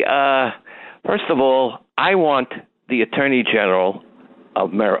 Okay. First of all, I want the Attorney General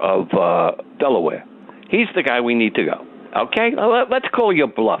of Delaware. He's the guy we need to go. Okay, let's call your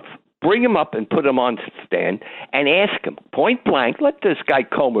bluff. Bring him up and put him on stand and ask him point blank. Let this guy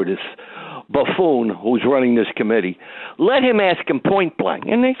Comer, this buffoon who's running this committee, let him ask him point blank.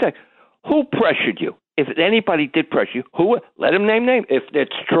 And they say, who pressured you? If anybody did pressure you, who? Let him name. If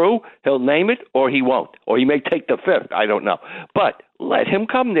it's true, he'll name it, or he won't, or he may take the fifth. I don't know, but let him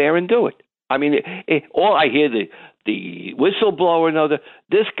come there and do it. I mean, all I hear the whistleblower know that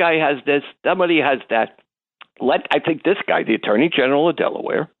this guy has this, somebody has that. I think this guy, the Attorney General of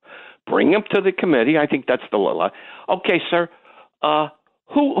Delaware, bring him to the committee. I think that's the law. Okay, sir.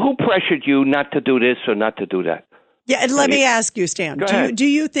 Who pressured you not to do this or not to do that? Yeah, and let me ask you, Stan. Do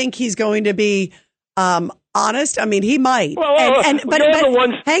you think he's going to be honest? I mean, he might. But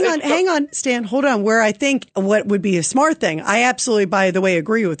hang on, Stan. Hold on. Where I think what would be a smart thing, I absolutely, by the way,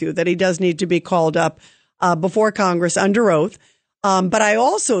 agree with you that he does need to be called up before Congress under oath. But I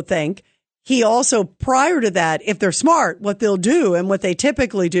also think he also, prior to that, if they're smart, what they'll do and what they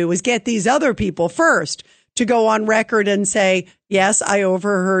typically do is get these other people first to go on record and say, yes, I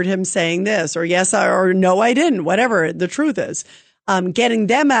overheard him saying this, or yes, or no, I didn't, whatever the truth is. Getting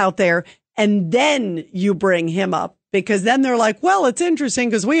them out there, and then you bring him up, because then they're like, well, it's interesting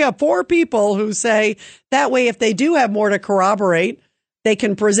because we have 4 people who say that way. If they do have more to corroborate, they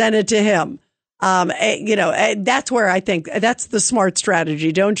can present it to him. That's where I think that's the smart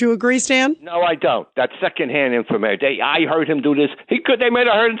strategy. Don't you agree, Stan? No, I don't. That's secondhand information. I heard him do this. They may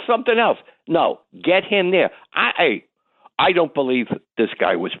have heard something else. No, get him there. I don't believe this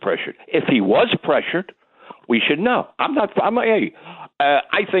guy was pressured. If he was pressured, we should know. I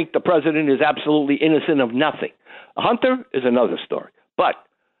think the president is absolutely innocent of nothing. Hunter is another story. But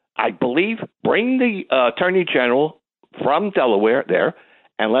I believe bring the Attorney General from Delaware there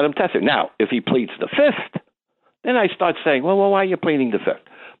and let him test it. Now, if he pleads the fifth, then I start saying, well, why are you pleading the fifth?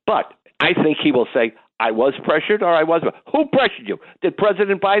 But I think he will say, I was pressured or I wasn't. Who pressured you? Did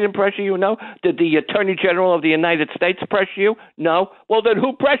President Biden pressure you? No. Did the Attorney General of the United States pressure you? No. Well, then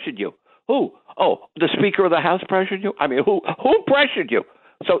who pressured you? Who? Oh, the Speaker of the House pressured you? I mean, who pressured you?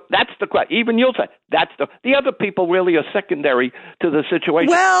 So that's the question. Even you'll say that's the other people really are secondary to the situation.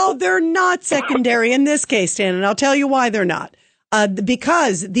 Well, they're not secondary in this case, Stan, and I'll tell you why they're not.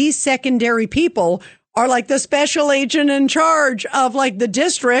 Because these secondary people are like the special agent in charge of like the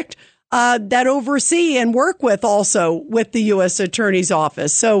district that oversee and work with also with the U.S. Attorney's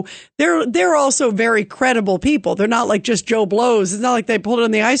Office. So they're also very credible people. They're not like just Joe Blows. It's not like they pulled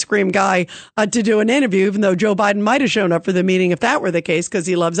in the ice cream guy to do an interview, even though Joe Biden might have shown up for the meeting if that were the case, because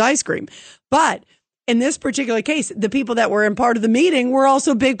he loves ice cream. But in this particular case, the people that were in part of the meeting were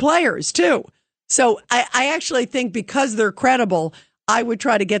also big players too. So I actually think because they're credible, I would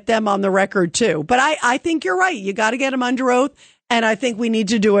try to get them on the record too. But I think you're right. You got to get them under oath. And I think we need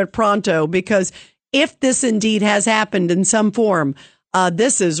to do it pronto, because if this indeed has happened in some form,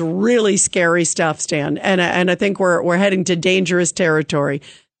 this is really scary stuff, Stan. And I think we're heading to dangerous territory.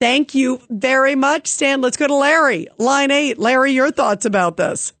 Thank you very much, Stan. Let's go to Larry, line 8. Larry, your thoughts about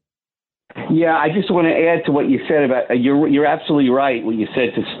this? Yeah, I just want to add to what you said about you're absolutely right what you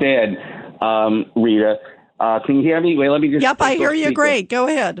said to Stan, Rita. Can you hear me? Wait, let me just. Yep, I hear you. Great. Go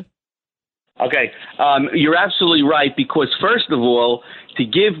ahead. Okay, you're absolutely right, because first of all, to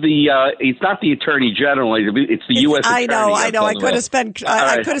give it's not the Attorney General, it's the U.S. Attorney. I know. I could have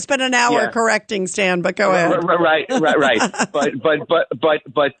spent an hour correcting Stan, but go ahead. Right.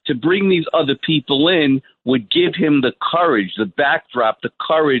 But to bring these other people in would give him the courage, the backdrop, the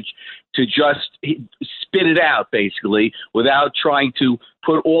courage to just spit it out, basically, without trying to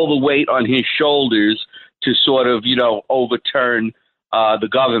put all the weight on his shoulders to sort of, overturn the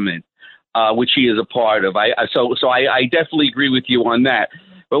government. Which he is a part of. So I definitely agree with you on that.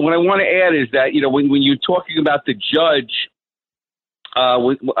 But what I want to add is that, when you're talking about the judge,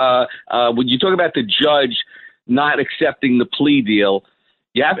 when you talk about the judge not accepting the plea deal,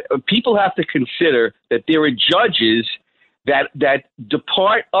 people have to consider that there are judges that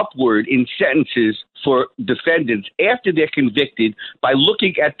depart upward in sentences for defendants after they're convicted by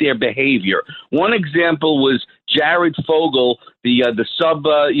looking at their behavior. One example was Jared Fogle, the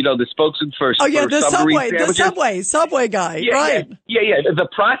spokesman for the subway guy, right? Yeah. The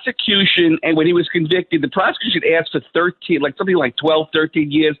prosecution, and when he was convicted, the prosecution asked for 13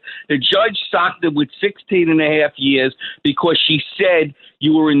 years. The judge socked him with 16 and a half years because she said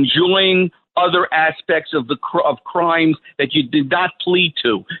you were enjoying other aspects of crimes that you did not plead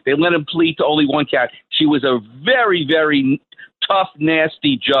to. They let him plead to only one count. She was a very, very tough,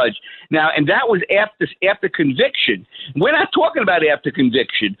 nasty judge. Now, and that was after conviction. We're not talking about after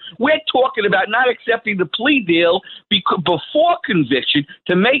conviction. We're talking about not accepting the plea deal before conviction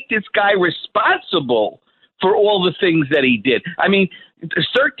to make this guy responsible for all the things that he did. I mean,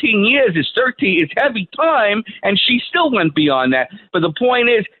 13 years is heavy time, and she still went beyond that. But the point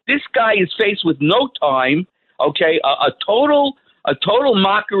is, this guy is faced with no time, okay, a total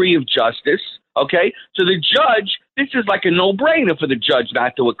mockery of justice, okay? So the judge, this is like a no-brainer for the judge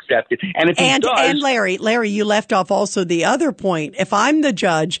not to accept it. And if he does... And Larry, you left off also the other point. If I'm the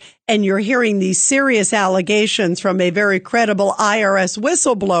judge and you're hearing these serious allegations from a very credible IRS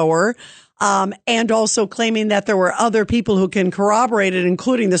whistleblower, and also claiming that there were other people who can corroborate it,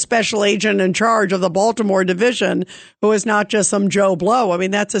 including the special agent in charge of the Baltimore division, who is not just some Joe Blow. I mean,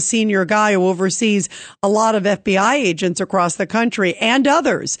 that's a senior guy who oversees a lot of FBI agents across the country and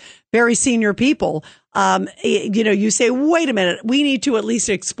others, very senior people. You say, wait a minute, we need to at least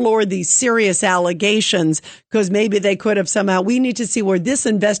explore these serious allegations because maybe they could have somehow, we need to see where this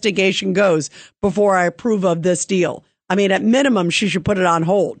investigation goes before I approve of this deal. I mean, at minimum, she should put it on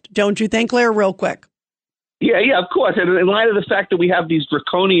hold. Don't you think, Claire, real quick? Yeah, of course. And in light of the fact that we have these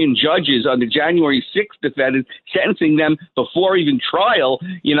draconian judges on the January 6th defendants sentencing them before even trial,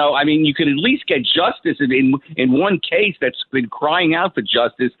 I mean, you could at least get justice in one case that's been crying out for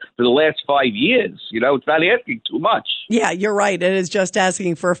justice for the last 5 years. It's not asking too much. Yeah, you're right. It is just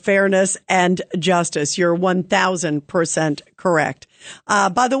asking for fairness and justice. You're 1,000% correct.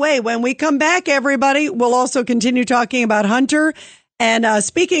 By the way, when we come back, everybody, we'll also continue talking about Hunter. And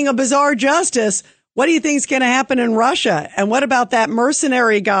speaking of bizarre justice, what do you think is going to happen in Russia? And what about that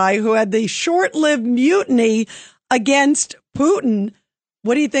mercenary guy who had the short-lived mutiny against Putin?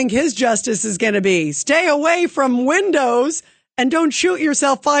 What do you think his justice is going to be? Stay away from windows and don't shoot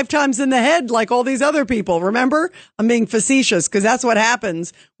yourself 5 times in the head like all these other people. Remember? I'm being facetious because that's what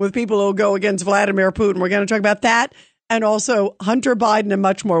happens with people who go against Vladimir Putin. We're going to talk about that and also Hunter Biden and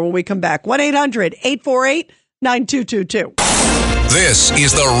much more when we come back. 1-800-848-9222. This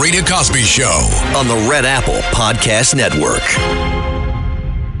is The Rita Cosby Show on the Red Apple Podcast Network.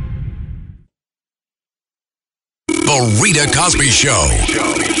 The Rita Cosby Show.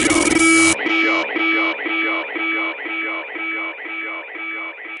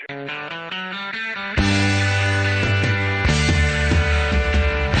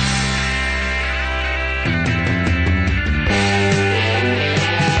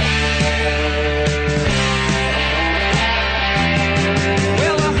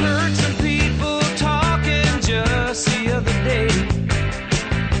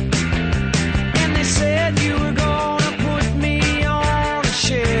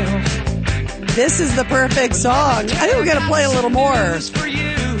 This is the perfect song. I think we're going to play a little more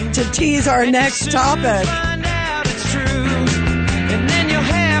to tease our next topic. And then you'll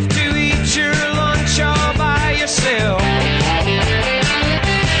have to eat your lunch all by yourself.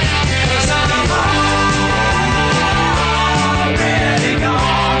 'Cause I'm already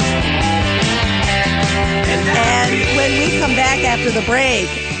gone. And when we come back after the break,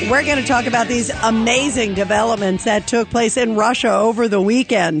 we're going to talk about these amazing developments that took place in Russia over the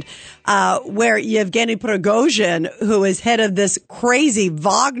weekend. Where Yevgeny Prigozhin, who is head of this crazy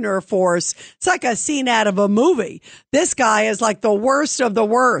Wagner force, it's like a scene out of a movie. This guy is like the worst of the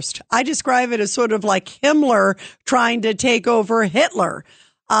worst. I describe it as sort of like Himmler trying to take over Hitler.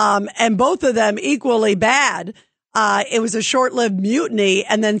 And both of them equally bad. It was a short-lived mutiny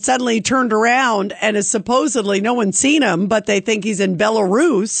and then suddenly turned around and is supposedly, no one's seen him, but they think he's in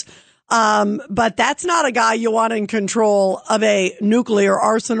Belarus. But that's not a guy you want in control of a nuclear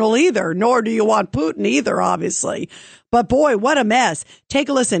arsenal either, nor do you want Putin either, obviously. But boy, what a mess. Take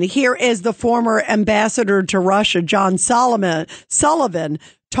a listen. Here is the former ambassador to Russia, John Sullivan,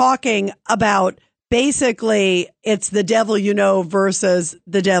 talking about basically it's the devil you know versus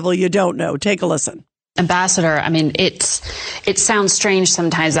the devil you don't know. Take a listen. Ambassador, I mean, it sounds strange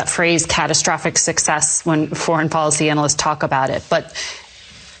sometimes, that phrase catastrophic success, when foreign policy analysts talk about it. But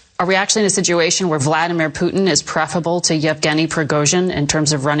are we actually in a situation where Vladimir Putin is preferable to Yevgeny Prigozhin in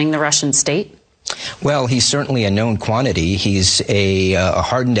terms of running the Russian state? Well, he's certainly a known quantity. He's a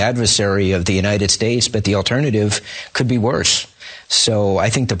hardened adversary of the United States, but the alternative could be worse. So I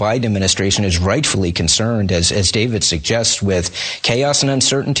think the Biden administration is rightfully concerned, as David suggests, with chaos and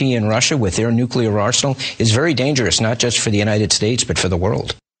uncertainty in Russia with their nuclear arsenal is very dangerous, not just for the United States, but for the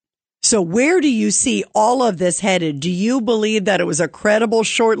world. So where do you see all of this headed? Do you believe that it was a credible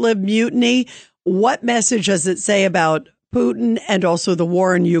short-lived mutiny? What message does it say about Putin and also the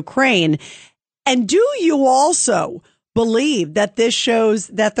war in Ukraine? And do you also believe that this shows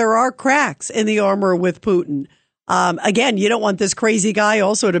that there are cracks in the armor with Putin? Again, you don't want this crazy guy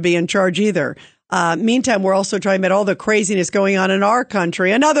also to be in charge either. Meantime, we're also talking about all the craziness going on in our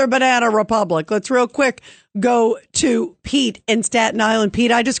country. Another banana republic. Let's real quick go to Pete in Staten Island.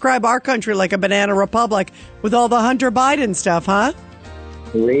 Pete, I describe our country like a banana republic with all the Hunter Biden stuff, huh?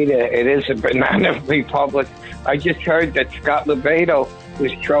 Rita, it is a banana republic. I just heard that Scott Lebedo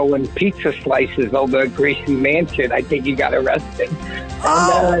was throwing pizza slices over a greasy mansion. I think he got arrested.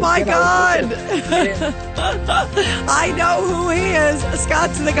 Oh, my God. I know who he is.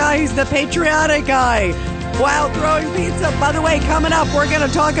 Scott's the guy. He's the patriotic guy. Wow, throwing pizza. By the way, coming up, we're going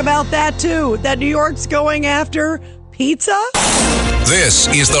to talk about that, too. That New York's going after pizza? This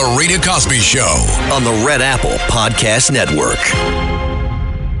is The Rita Cosby Show on the Red Apple Podcast Network.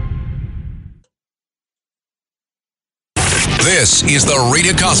 This is The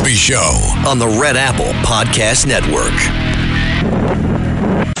Rita Cosby Show on the Red Apple Podcast Network.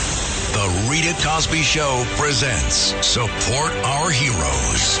 The Rita Cosby Show presents Support Our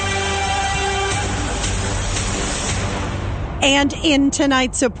Heroes. And in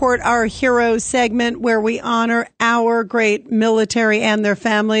tonight's Support Our Heroes segment, where we honor our great military and their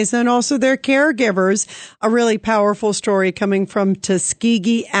families and also their caregivers, a really powerful story coming from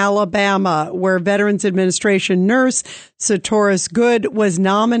Tuskegee, Alabama, where Veterans Administration nurse Satoris Good was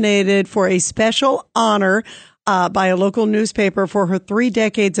nominated for a special honor by a local newspaper for her 3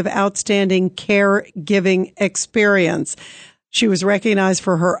 decades of outstanding caregiving experience. She was recognized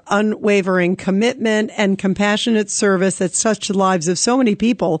for her unwavering commitment and compassionate service that touched the lives of so many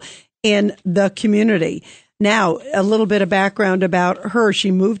people in the community. Now, a little bit of background about her.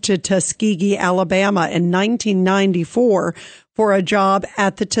 She moved to Tuskegee, Alabama in 1994 for a job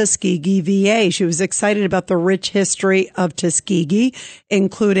at the Tuskegee VA. She was excited about the rich history of Tuskegee,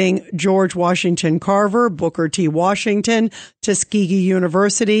 including George Washington Carver, Booker T. Washington, Tuskegee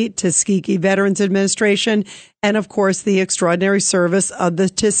University, Tuskegee Veterans Administration, and of course, the extraordinary service of the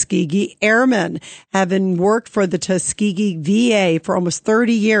Tuskegee Airmen. Having worked for the Tuskegee VA for almost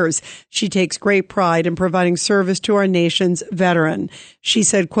 30 years, she takes great pride in providing service to our nation's veteran. She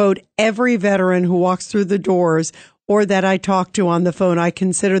said, quote, "Every veteran who walks through the doors or that I talk to on the phone, I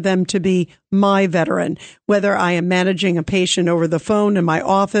consider them to be my veteran. Whether I am managing a patient over the phone in my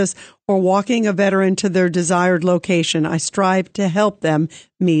office or walking a veteran to their desired location, I strive to help them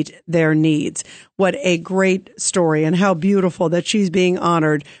meet their needs." What a great story, and how beautiful that she's being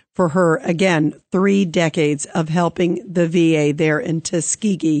honored for her, again, 3 decades of helping the VA there in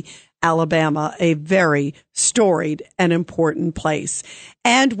Tuskegee, Alabama, a very storied and important place.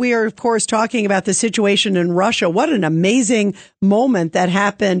 And we are, of course, talking about the situation in Russia. What an amazing moment that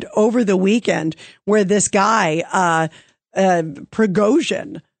happened over the weekend where this guy,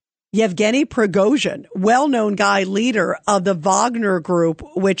 Prigozhin, Yevgeny Prigozhin, well-known guy, leader of the Wagner Group,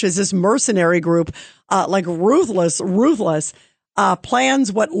 which is this mercenary group, like ruthless,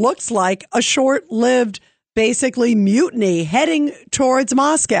 plans what looks like a short-lived basically mutiny heading towards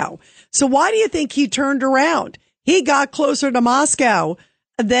Moscow. So why do you think he turned around? He got closer to Moscow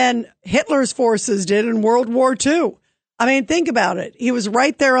than Hitler's forces did in World War II. I mean, think about it. He was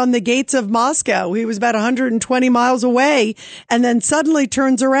right there on the gates of Moscow. He was about 120 miles away and then suddenly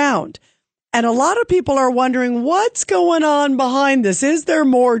turns around. And a lot of people are wondering what's going on behind this. Is there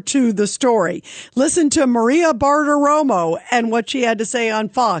more to the story? Listen to Maria Bartiromo and what she had to say on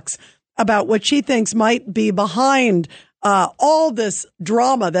Fox about what she thinks might be behind all this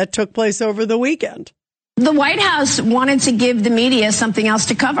drama that took place over the weekend. The White House wanted to give the media something else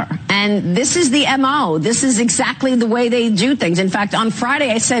to cover. And this is the MO. This is exactly the way they do things. In fact, on Friday,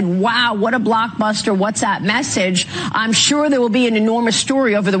 I said, wow, what a blockbuster WhatsApp message. I'm sure there will be an enormous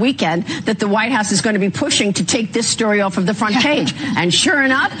story over the weekend that the White House is going to be pushing to take this story off of the front page. And sure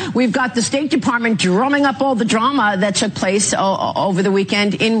enough, we've got the State Department drumming up all the drama that took place over the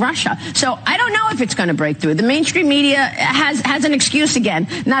weekend in Russia. So I don't know if it's going to break through. The mainstream media has an excuse again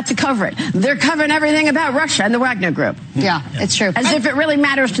not to cover it. They're covering everything about Russia and the Wagner Group. Yeah, it's true. As if it really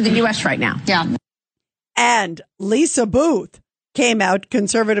matters to the U.S. right now. Yeah. And Lisa Booth came out,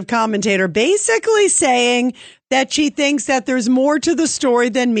 conservative commentator, basically saying that she thinks that there's more to the story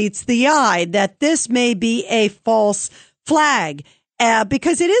than meets the eye, that this may be a false flag,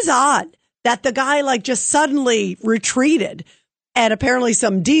 because it is odd that the guy like just suddenly retreated, and apparently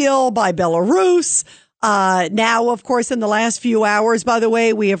some deal by Belarus. Now, of course, in the last few hours, by the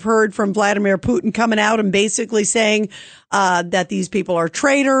way, we have heard from Vladimir Putin coming out and basically saying that these people are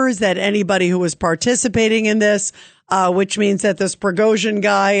traitors, that anybody who was participating in this, which means that this Prigozhin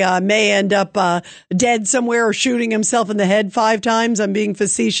guy may end up dead somewhere or shooting himself in the head 5 times. I'm being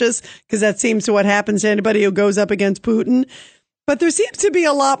facetious because that seems to what happens to anybody who goes up against Putin. But there seems to be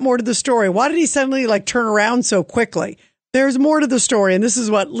a lot more to the story. Why did he suddenly turn around so quickly? There's more to the story, and this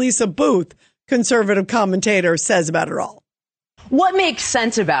is what Lisa Booth, conservative commentator says about it all. What makes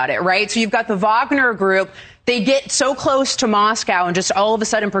sense about it, right? So you've got the Wagner Group. They get so close to Moscow and just all of a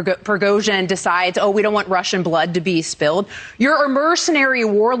sudden Prigozhin decides, oh, we don't want Russian blood to be spilled. You're a mercenary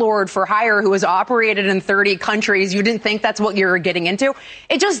warlord for hire who has operated in 30 countries. You didn't think that's what you were getting into?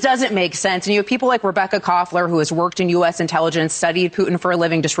 It just doesn't make sense. And you have people like Rebecca Koffler, who has worked in U.S. intelligence, studied Putin for a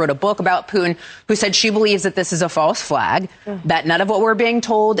living, just wrote a book about Putin, who said she believes that this is a false flag, that none of what we're being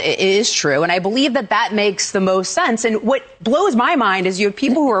told is true. And I believe that that makes the most sense. And what blows my mind is you have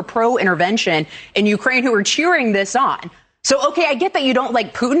people who are pro-intervention in Ukraine who are cheering this on. So, okay, I get that you don't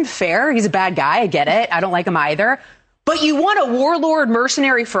like Putin. Fair. He's a bad guy. I get it. I don't like him either. But you want a warlord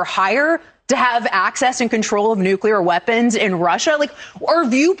mercenary for hire to have access and control of nuclear weapons in Russia? Like, our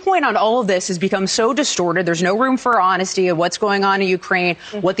viewpoint on all of this has become so distorted. There's no room for honesty of what's going on in Ukraine,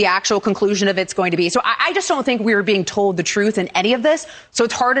 what the actual conclusion of it's going to be. So I just don't think we were being told the truth in any of this. So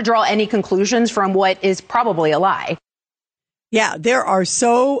it's hard to draw any conclusions from what is probably a lie. Yeah, there are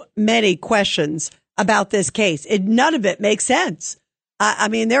so many questions about this case. None of it makes sense. I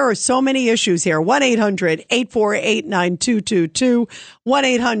mean, there are so many issues here. 1-800-848-9222.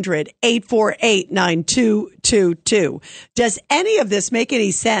 1-800-848-9222. Does any of this make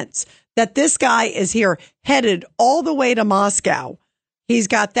any sense? That this guy is here headed all the way to Moscow. He's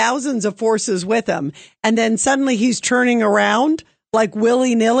got thousands of forces with him. And then suddenly he's turning around like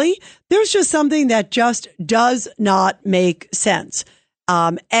willy-nilly. There's just something that just does not make sense.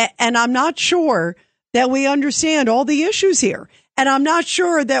 And I'm not sure that we understand all the issues here. And I'm not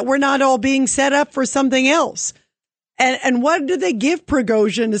sure that we're not all being set up for something else. And what do they give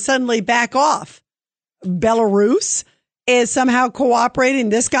Prigozhin to suddenly back off? Belarus is somehow cooperating.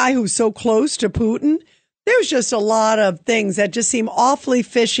 This guy who's so close to Putin. There's just a lot of things that just seem awfully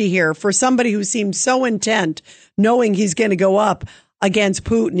fishy here for somebody who seems so intent, knowing he's going to go up against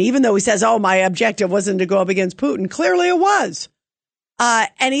Putin, even though he says, oh, my objective wasn't to go up against Putin. Clearly it was.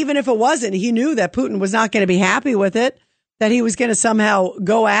 And even if it wasn't, he knew that Putin was not going to be happy with it, that he was going to somehow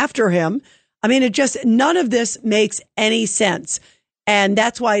go after him. I mean, none of this makes any sense. And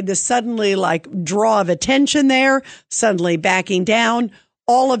that's why the suddenly draw of attention there, suddenly backing down,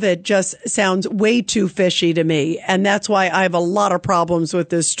 all of it just sounds way too fishy to me. And that's why I have a lot of problems with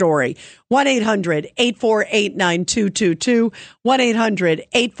this story. 1-800-848-9222.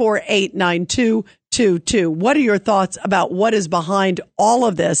 1-800-848-9222. What are your thoughts about what is behind all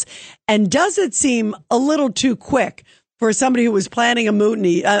of this? And does it seem a little too quick for somebody who was planning a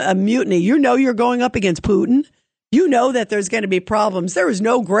mutiny? You know you're going up against Putin. You know that there's going to be problems. There is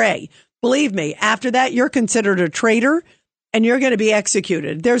no gray. Believe me, after that, you're considered a traitor and you're going to be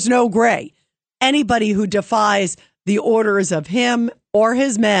executed. There's no gray. Anybody who defies the orders of him or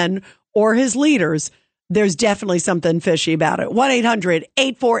his men or his leaders, there's definitely something fishy about it.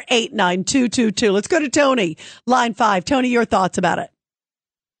 1-800-848-9222. Let's go to Tony, line 5. Tony, your thoughts about it.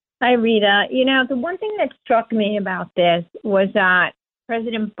 Hi, Rita. You know, the one thing that struck me about this was that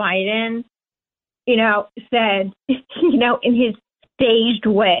President Biden, said, in his staged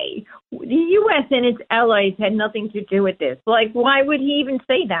way, the U.S. and its allies had nothing to do with this. Like, why would he even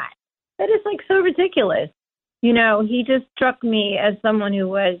say that? That is so ridiculous. He just struck me as someone who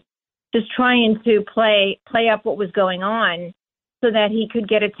was just trying to play up what was going on so that he could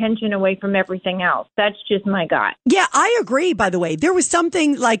get attention away from everything else. That's just my gut. Yeah, I agree, by the way. There was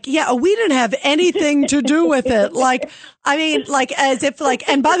something we didn't have anything to do with it. As if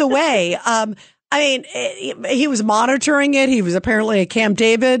and by the way, he was monitoring it. He was apparently at Camp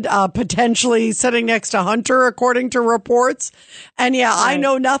David, potentially sitting next to Hunter, according to reports. And right. I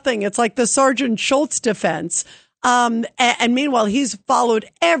know nothing. It's like the Sergeant Schultz defense. And meanwhile, he's followed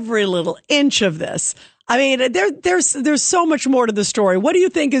every little inch of this. I mean, there's so much more to the story. What do you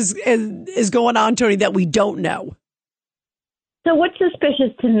think is going on, Tony, that we don't know? So what's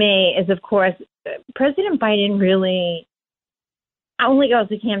suspicious to me is, of course, President Biden really only goes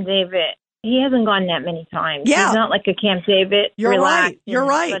to Camp David. He hasn't gone that many times. Yeah. He's not like a Camp David. You're right. You're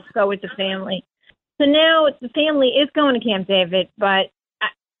right. Let's go with the family. So now the family is going to Camp David, but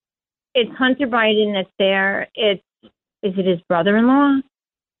it's Hunter Biden that's there. Is it his brother-in-law?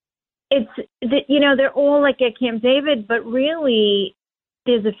 They're all at Camp David, but really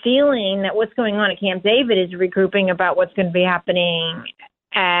there's a feeling that what's going on at Camp David is regrouping about what's going to be happening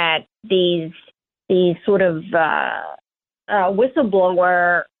at these sort of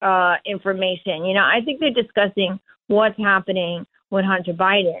whistleblower information. I think they're discussing what's happening with Hunter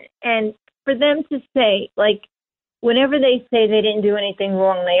Biden. And for them to say, whenever they say they didn't do anything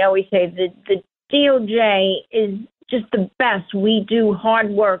wrong, they always say the DOJ is just the best. We do hard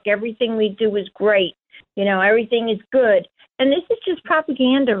work. Everything we do is great. Everything is good. And this is just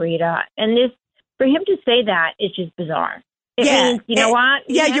propaganda, Rita. And for him to say that is just bizarre. It means, you know what?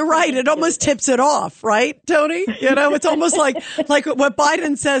 Yeah, you're right. It almost tips it off, right, Tony? It's almost like what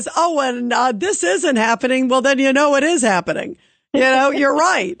Biden says, when this isn't happening, well, then it is happening. You're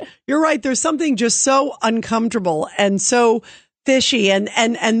right. You're right. There's something just so uncomfortable and so fishy and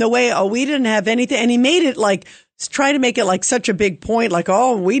the way, we didn't have anything. And he made it trying to make it like such a big point,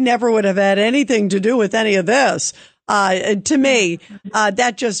 we never would have had anything to do with any of this. To me,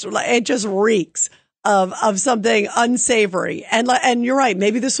 it just reeks of something unsavory. And you're right.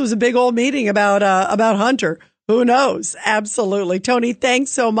 Maybe this was a big old meeting about Hunter. Who knows? Absolutely. Tony,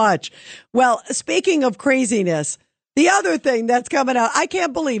 thanks so much. Well, speaking of craziness, the other thing that's coming out, I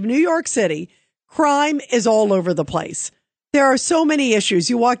can't believe New York City, crime is all over the place. There are so many issues.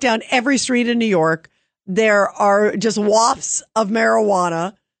 You walk down every street in New York, there are just wafts of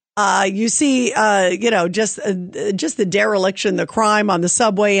marijuana. You see, just the dereliction, the crime on the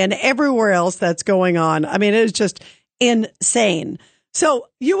subway and everywhere else that's going on. I mean, it is just insane. So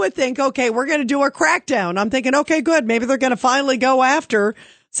you would think, okay, we're going to do a crackdown. I'm thinking, okay, good. Maybe they're going to finally go after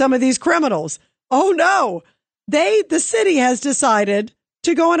some of these criminals. Oh, no. The city has decided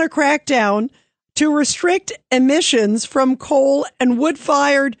to go on a crackdown to restrict emissions from coal and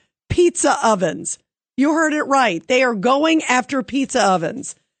wood-fired pizza ovens. You heard it right. They are going after pizza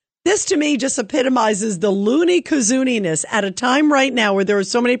ovens. This, to me, just epitomizes the loony-kazooniness at a time right now where there are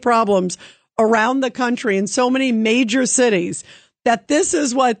so many problems around the country in so many major cities that this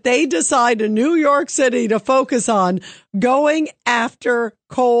is what they decide in New York City to focus on, going after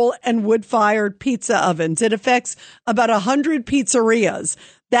coal and wood-fired pizza ovens. It affects about 100 pizzerias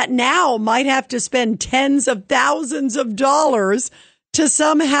that now might have to spend tens of thousands of dollars to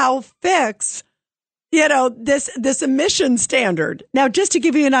somehow fix this emission standard. Now, just to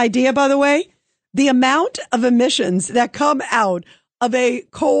give you an idea, by the way, the amount of emissions that come out of a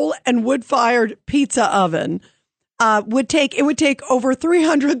coal and wood-fired pizza oven would take over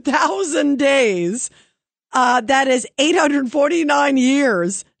 300,000 days. That is 849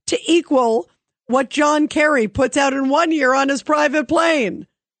 years to equal what John Kerry puts out in 1 year on his private plane.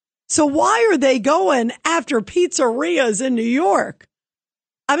 So why are they going after pizzerias in New York?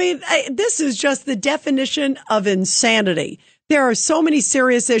 I mean, this is just the definition of insanity. There are so many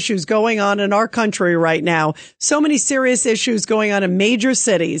serious issues going on in our country right now, so many serious issues going on in major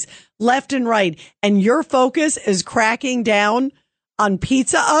cities, left and right, and your focus is cracking down on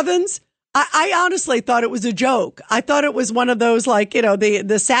pizza ovens? I honestly thought it was a joke. I thought it was one of those,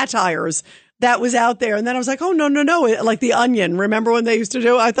 the satires that was out there. And then I was like, oh, no, like The Onion. Remember when they used to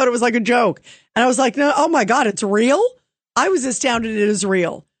do it? I thought it was like a joke. And I was like, no, oh, my God, it's real? I was astounded it is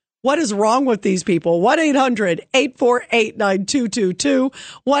real. What is wrong with these people? 1-800-848-9222.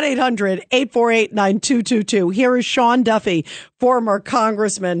 1-800-848-9222. Here is Sean Duffy, former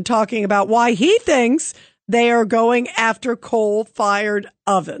congressman, talking about why he thinks they are going after coal-fired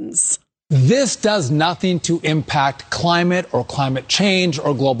ovens. This does nothing to impact climate or climate change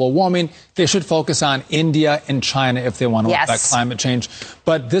or global warming. They should focus on India and China if they want to affect climate change.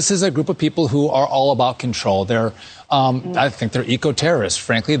 But this is a group of people who are all about control. They're, I think they're eco-terrorists,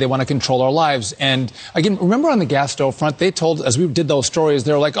 frankly. They want to control our lives. And again, remember on the gas stove front, they told, as we did those stories,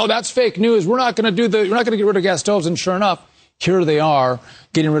 they were like, oh, that's fake news. We're not going to get rid of gas stoves. And sure enough, here they are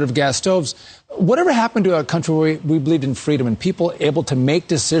getting rid of gas stoves. Whatever happened to a country where we believed in freedom and people able to make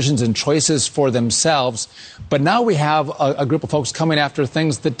decisions and choices for themselves? But now we have a group of folks coming after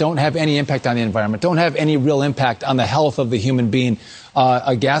things that don't have any impact on the environment, don't have any real impact on the health of the human being.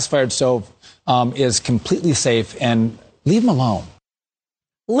 A gas-fired stove is completely safe, and leave them alone.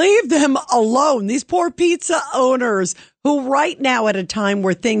 Leave them alone. These poor pizza owners who right now at a time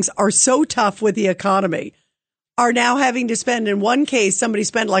where things are so tough with the economy are now having to spend, in one case, somebody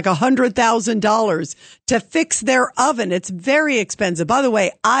spent like $100,000 to fix their oven. It's very expensive. By the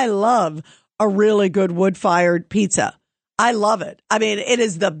way, I love a really good wood-fired pizza. I love it. I mean, it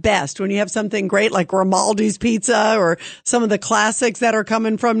is the best when you have something great like Grimaldi's Pizza or some of the classics that are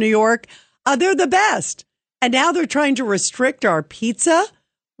coming from New York. They're the best. And now they're trying to restrict our pizza.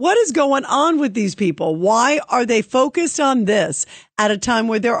 What is going on with these people? Why are they focused on this at a time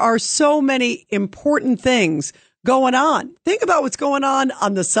where there are so many important things going on? Think about what's going on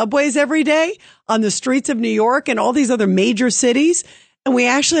the subways every day, on the streets of New York and all these other major cities. And we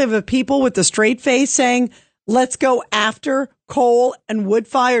actually have a people with a straight face saying, let's go after coal and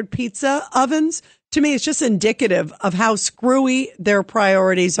wood-fired pizza ovens. To me, it's just indicative of how screwy their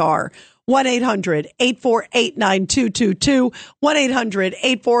priorities are. 1-800-848-9222.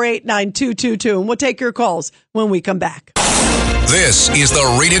 1-800-848-9222. And we'll take your calls when we come back. This is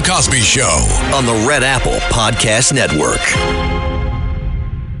The Rita Cosby Show on the Red Apple Podcast Network.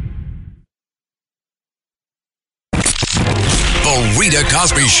 The Rita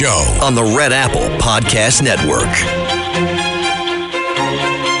Cosby Show on the Red Apple Podcast Network.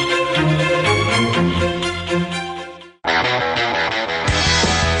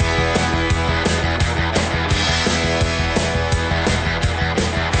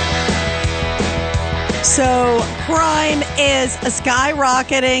 So crime is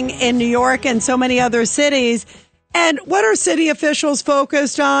skyrocketing in New York and so many other cities. And what are city officials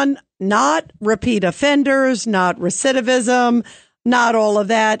focused on? Not repeat offenders, not recidivism, not all of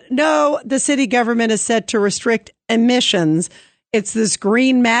that. No, the city government is set to restrict emissions. It's this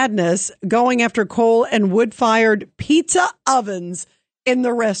green madness going after coal and wood-fired pizza ovens in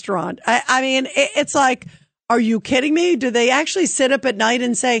the restaurant. I mean, it's like, are you kidding me? Do they actually sit up at night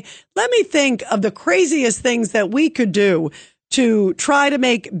and say, let me think of the craziest things that we could do to try to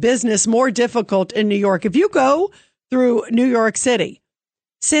make business more difficult in New York? If you go through New York City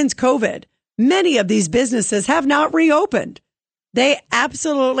since COVID, many of these businesses have not reopened. They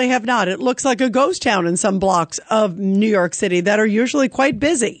absolutely have not. It looks like a ghost town in some blocks of New York City that are usually quite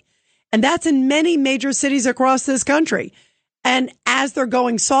busy. And that's in many major cities across this country. And as they're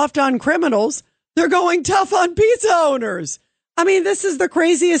going soft on criminals, they're going tough on pizza owners. I mean, this is the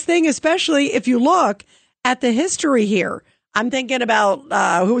craziest thing, especially if you look at the history here. I'm thinking about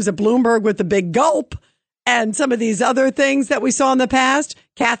who was it, Bloomberg with the big gulp and some of these other things that we saw in the past.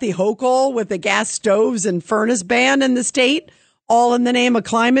 Kathy Hochul with the gas stoves and furnace ban in the state, all in the name of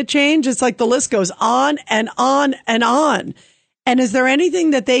climate change. It's like the list goes on and on and on. And is there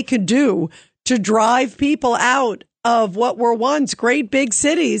anything that they could do to drive people out of what were once great big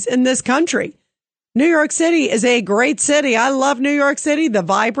cities in this country? New York City is a great city. I love New York City. The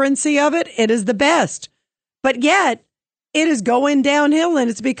vibrancy of it, it is the best. But yet, it is going downhill, and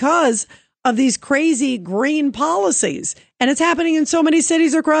it's because of these crazy green policies. And it's happening in so many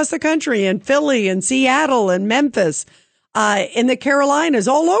cities across the country, in Philly and Seattle and Memphis, in the Carolinas,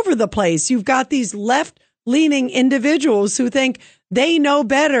 all over the place. You've got these left-leaning individuals who think they know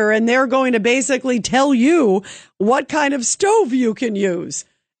better, and they're going to basically tell you what kind of stove you can use.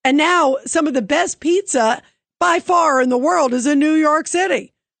 And now some of the best pizza by far in the world is in New York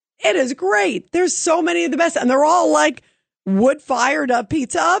City. It is great. There's so many of the best, and they're all like wood-fired up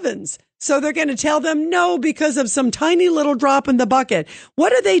pizza ovens. So they're going to tell them no because of some tiny little drop in the bucket.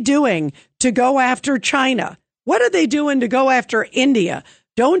 What are they doing to go after China? What are they doing to go after India?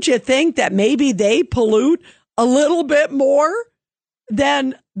 Don't you think that maybe they pollute a little bit more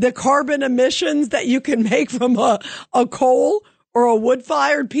than the carbon emissions that you can make from a coal or a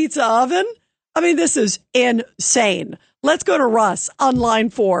wood-fired pizza oven? I mean, this is insane. Let's go to Russ on line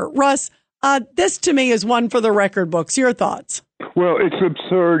 4. Russ, this to me is one for the record books. Your thoughts? Well, it's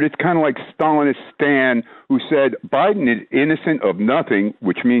absurd. It's kind of like Stalinist Stan, who said Biden is innocent of nothing,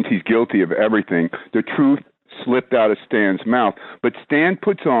 which means he's guilty of everything. The truth slipped out of Stan's mouth. But Stan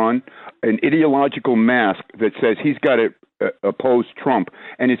puts on an ideological mask that says he's got to oppose Trump.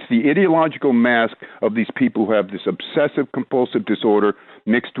 And it's the ideological mask of these people who have this obsessive compulsive disorder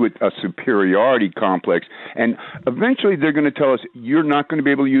mixed with a superiority complex. And eventually they're going to tell us you're not going to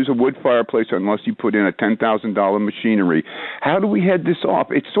be able to use a wood fireplace unless you put in a $10,000 machinery. How do we head this off?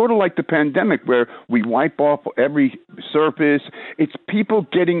 It's sort of like the pandemic where we wipe off every surface. It's people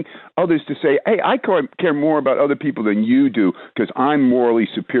getting others to say, hey, I care more about other people than you do because I'm morally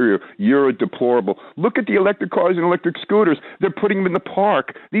superior. You're a deplorable. Look at the electric cars and electric scooters. They're putting them in the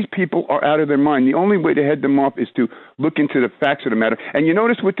park. These people are out of their mind. The only way to head them off is to look into the facts of the matter. And you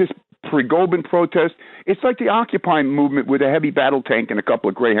notice with this pre-Goldman protest, it's like the Occupy movement with a heavy battle tank and a couple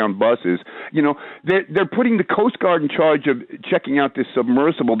of Greyhound buses. You know, they're putting the Coast Guard in charge of checking out this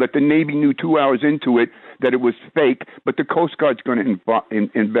submersible that the Navy knew 2 hours into it that it was fake, but the Coast Guard's going to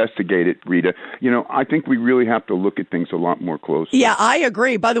investigate it, Rita. You know, I think we really have to look at things a lot more closely. Yeah, I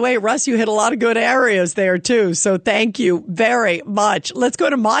agree. By the way, Russ, you hit a lot of good areas there, too. So thank you very much. Let's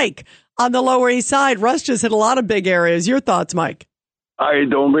go to Mike on the Lower East Side. Russ just hit a lot of big areas. Your thoughts, Mike? I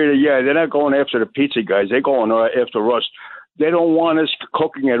don't really. Yeah, they're not going after the pizza guys. They're going after us. They don't want us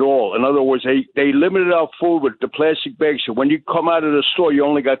cooking at all. In other words, they limited our food with the plastic bags. So when you come out of the store, you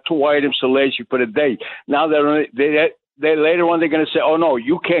only got 2 items to last you for the day. Now they later on they're going to say, oh no,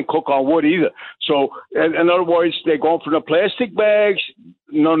 you can't cook on wood either. So in other words, they're going from the plastic bags.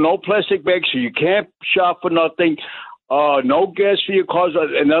 No plastic bags, so you can't shop for nothing. No gas for your cars.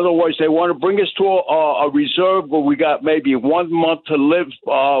 In other words, they want to bring us to a reserve where we got maybe 1 month to live,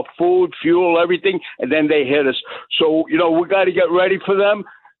 food, fuel, everything, and then they hit us. So, you know, we got to get ready for them.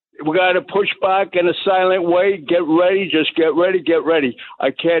 We got to push back in a silent way. Get ready. Just get ready. Get ready. I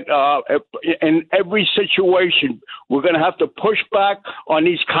can't. In every situation, we're going to have to push back on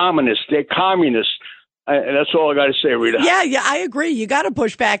these communists. They're communists. And that's all I got to say, Rita. Yeah, I agree. You got to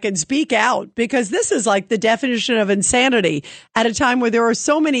push back and speak out, because this is like the definition of insanity at a time where there are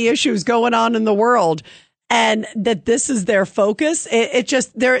so many issues going on in the world, and that this is their focus. It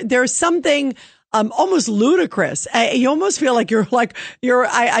just, there's something almost ludicrous. You almost feel like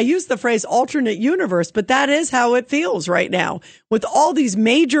I use the phrase alternate universe, but that is how it feels right now with all these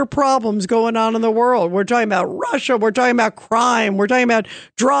major problems going on in the world. We're talking about Russia. We're talking about crime. We're talking about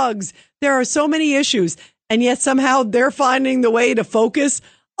drugs. There are so many issues, and yet somehow they're finding the way to focus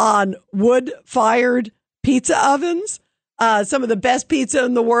on wood-fired pizza ovens, some of the best pizza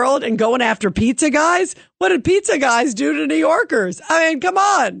in the world, and going after pizza guys. What did pizza guys do to New Yorkers? I mean, come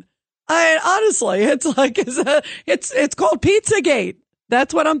on. Honestly, it's like it's called Pizzagate.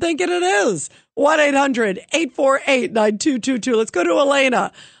 That's what I'm thinking it is. 1-800-848-9222. Let's go to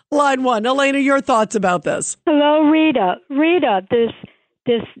Elena, line 1. Elena, your thoughts about this? Hello, Rita. Rita,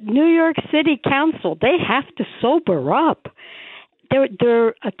 this New York City Council, they have to sober up.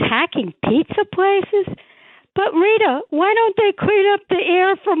 They're attacking pizza places. But Rita, why don't they clean up the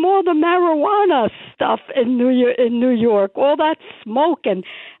air from all the marijuana stuff in New York, all that smoke? And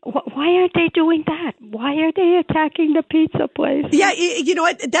why aren't they doing that? Why are they attacking the pizza place? Yeah, you know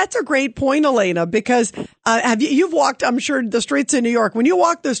what? That's a great point, Elena, because you've walked, I'm sure, the streets of New York. When you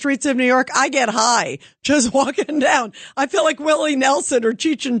walk the streets of New York, I get high just walking down. I feel like Willie Nelson or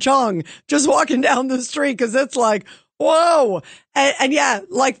Cheech and Chong just walking down the street, because it's like, whoa. And yeah,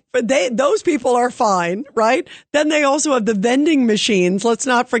 like those people are fine, right? Then they also have the vending machines. Let's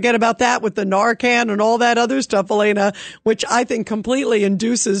not forget about that with the Narcan and all that other stuff, Elena, which I think completely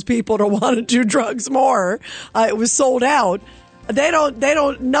induces people to want to do drugs more. It was sold out. They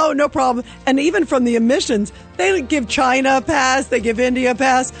don't, no problem. And even from the emissions, they give China a pass, they give India a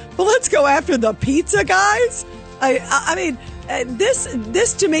pass. But let's go after the pizza guys. I mean,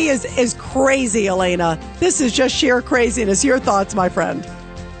 this to me is crazy, Elena. This is just sheer craziness. Your thoughts, my friend?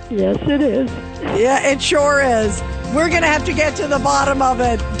 Yes, it is. Yeah, it sure is. We're going to have to get to the bottom of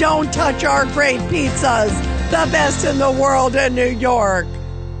it. Don't touch our great pizzas. The best in the world in New York.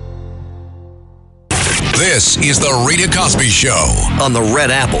 This is the Rita Cosby Show on the Red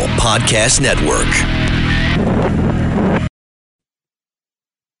Apple Podcast Network.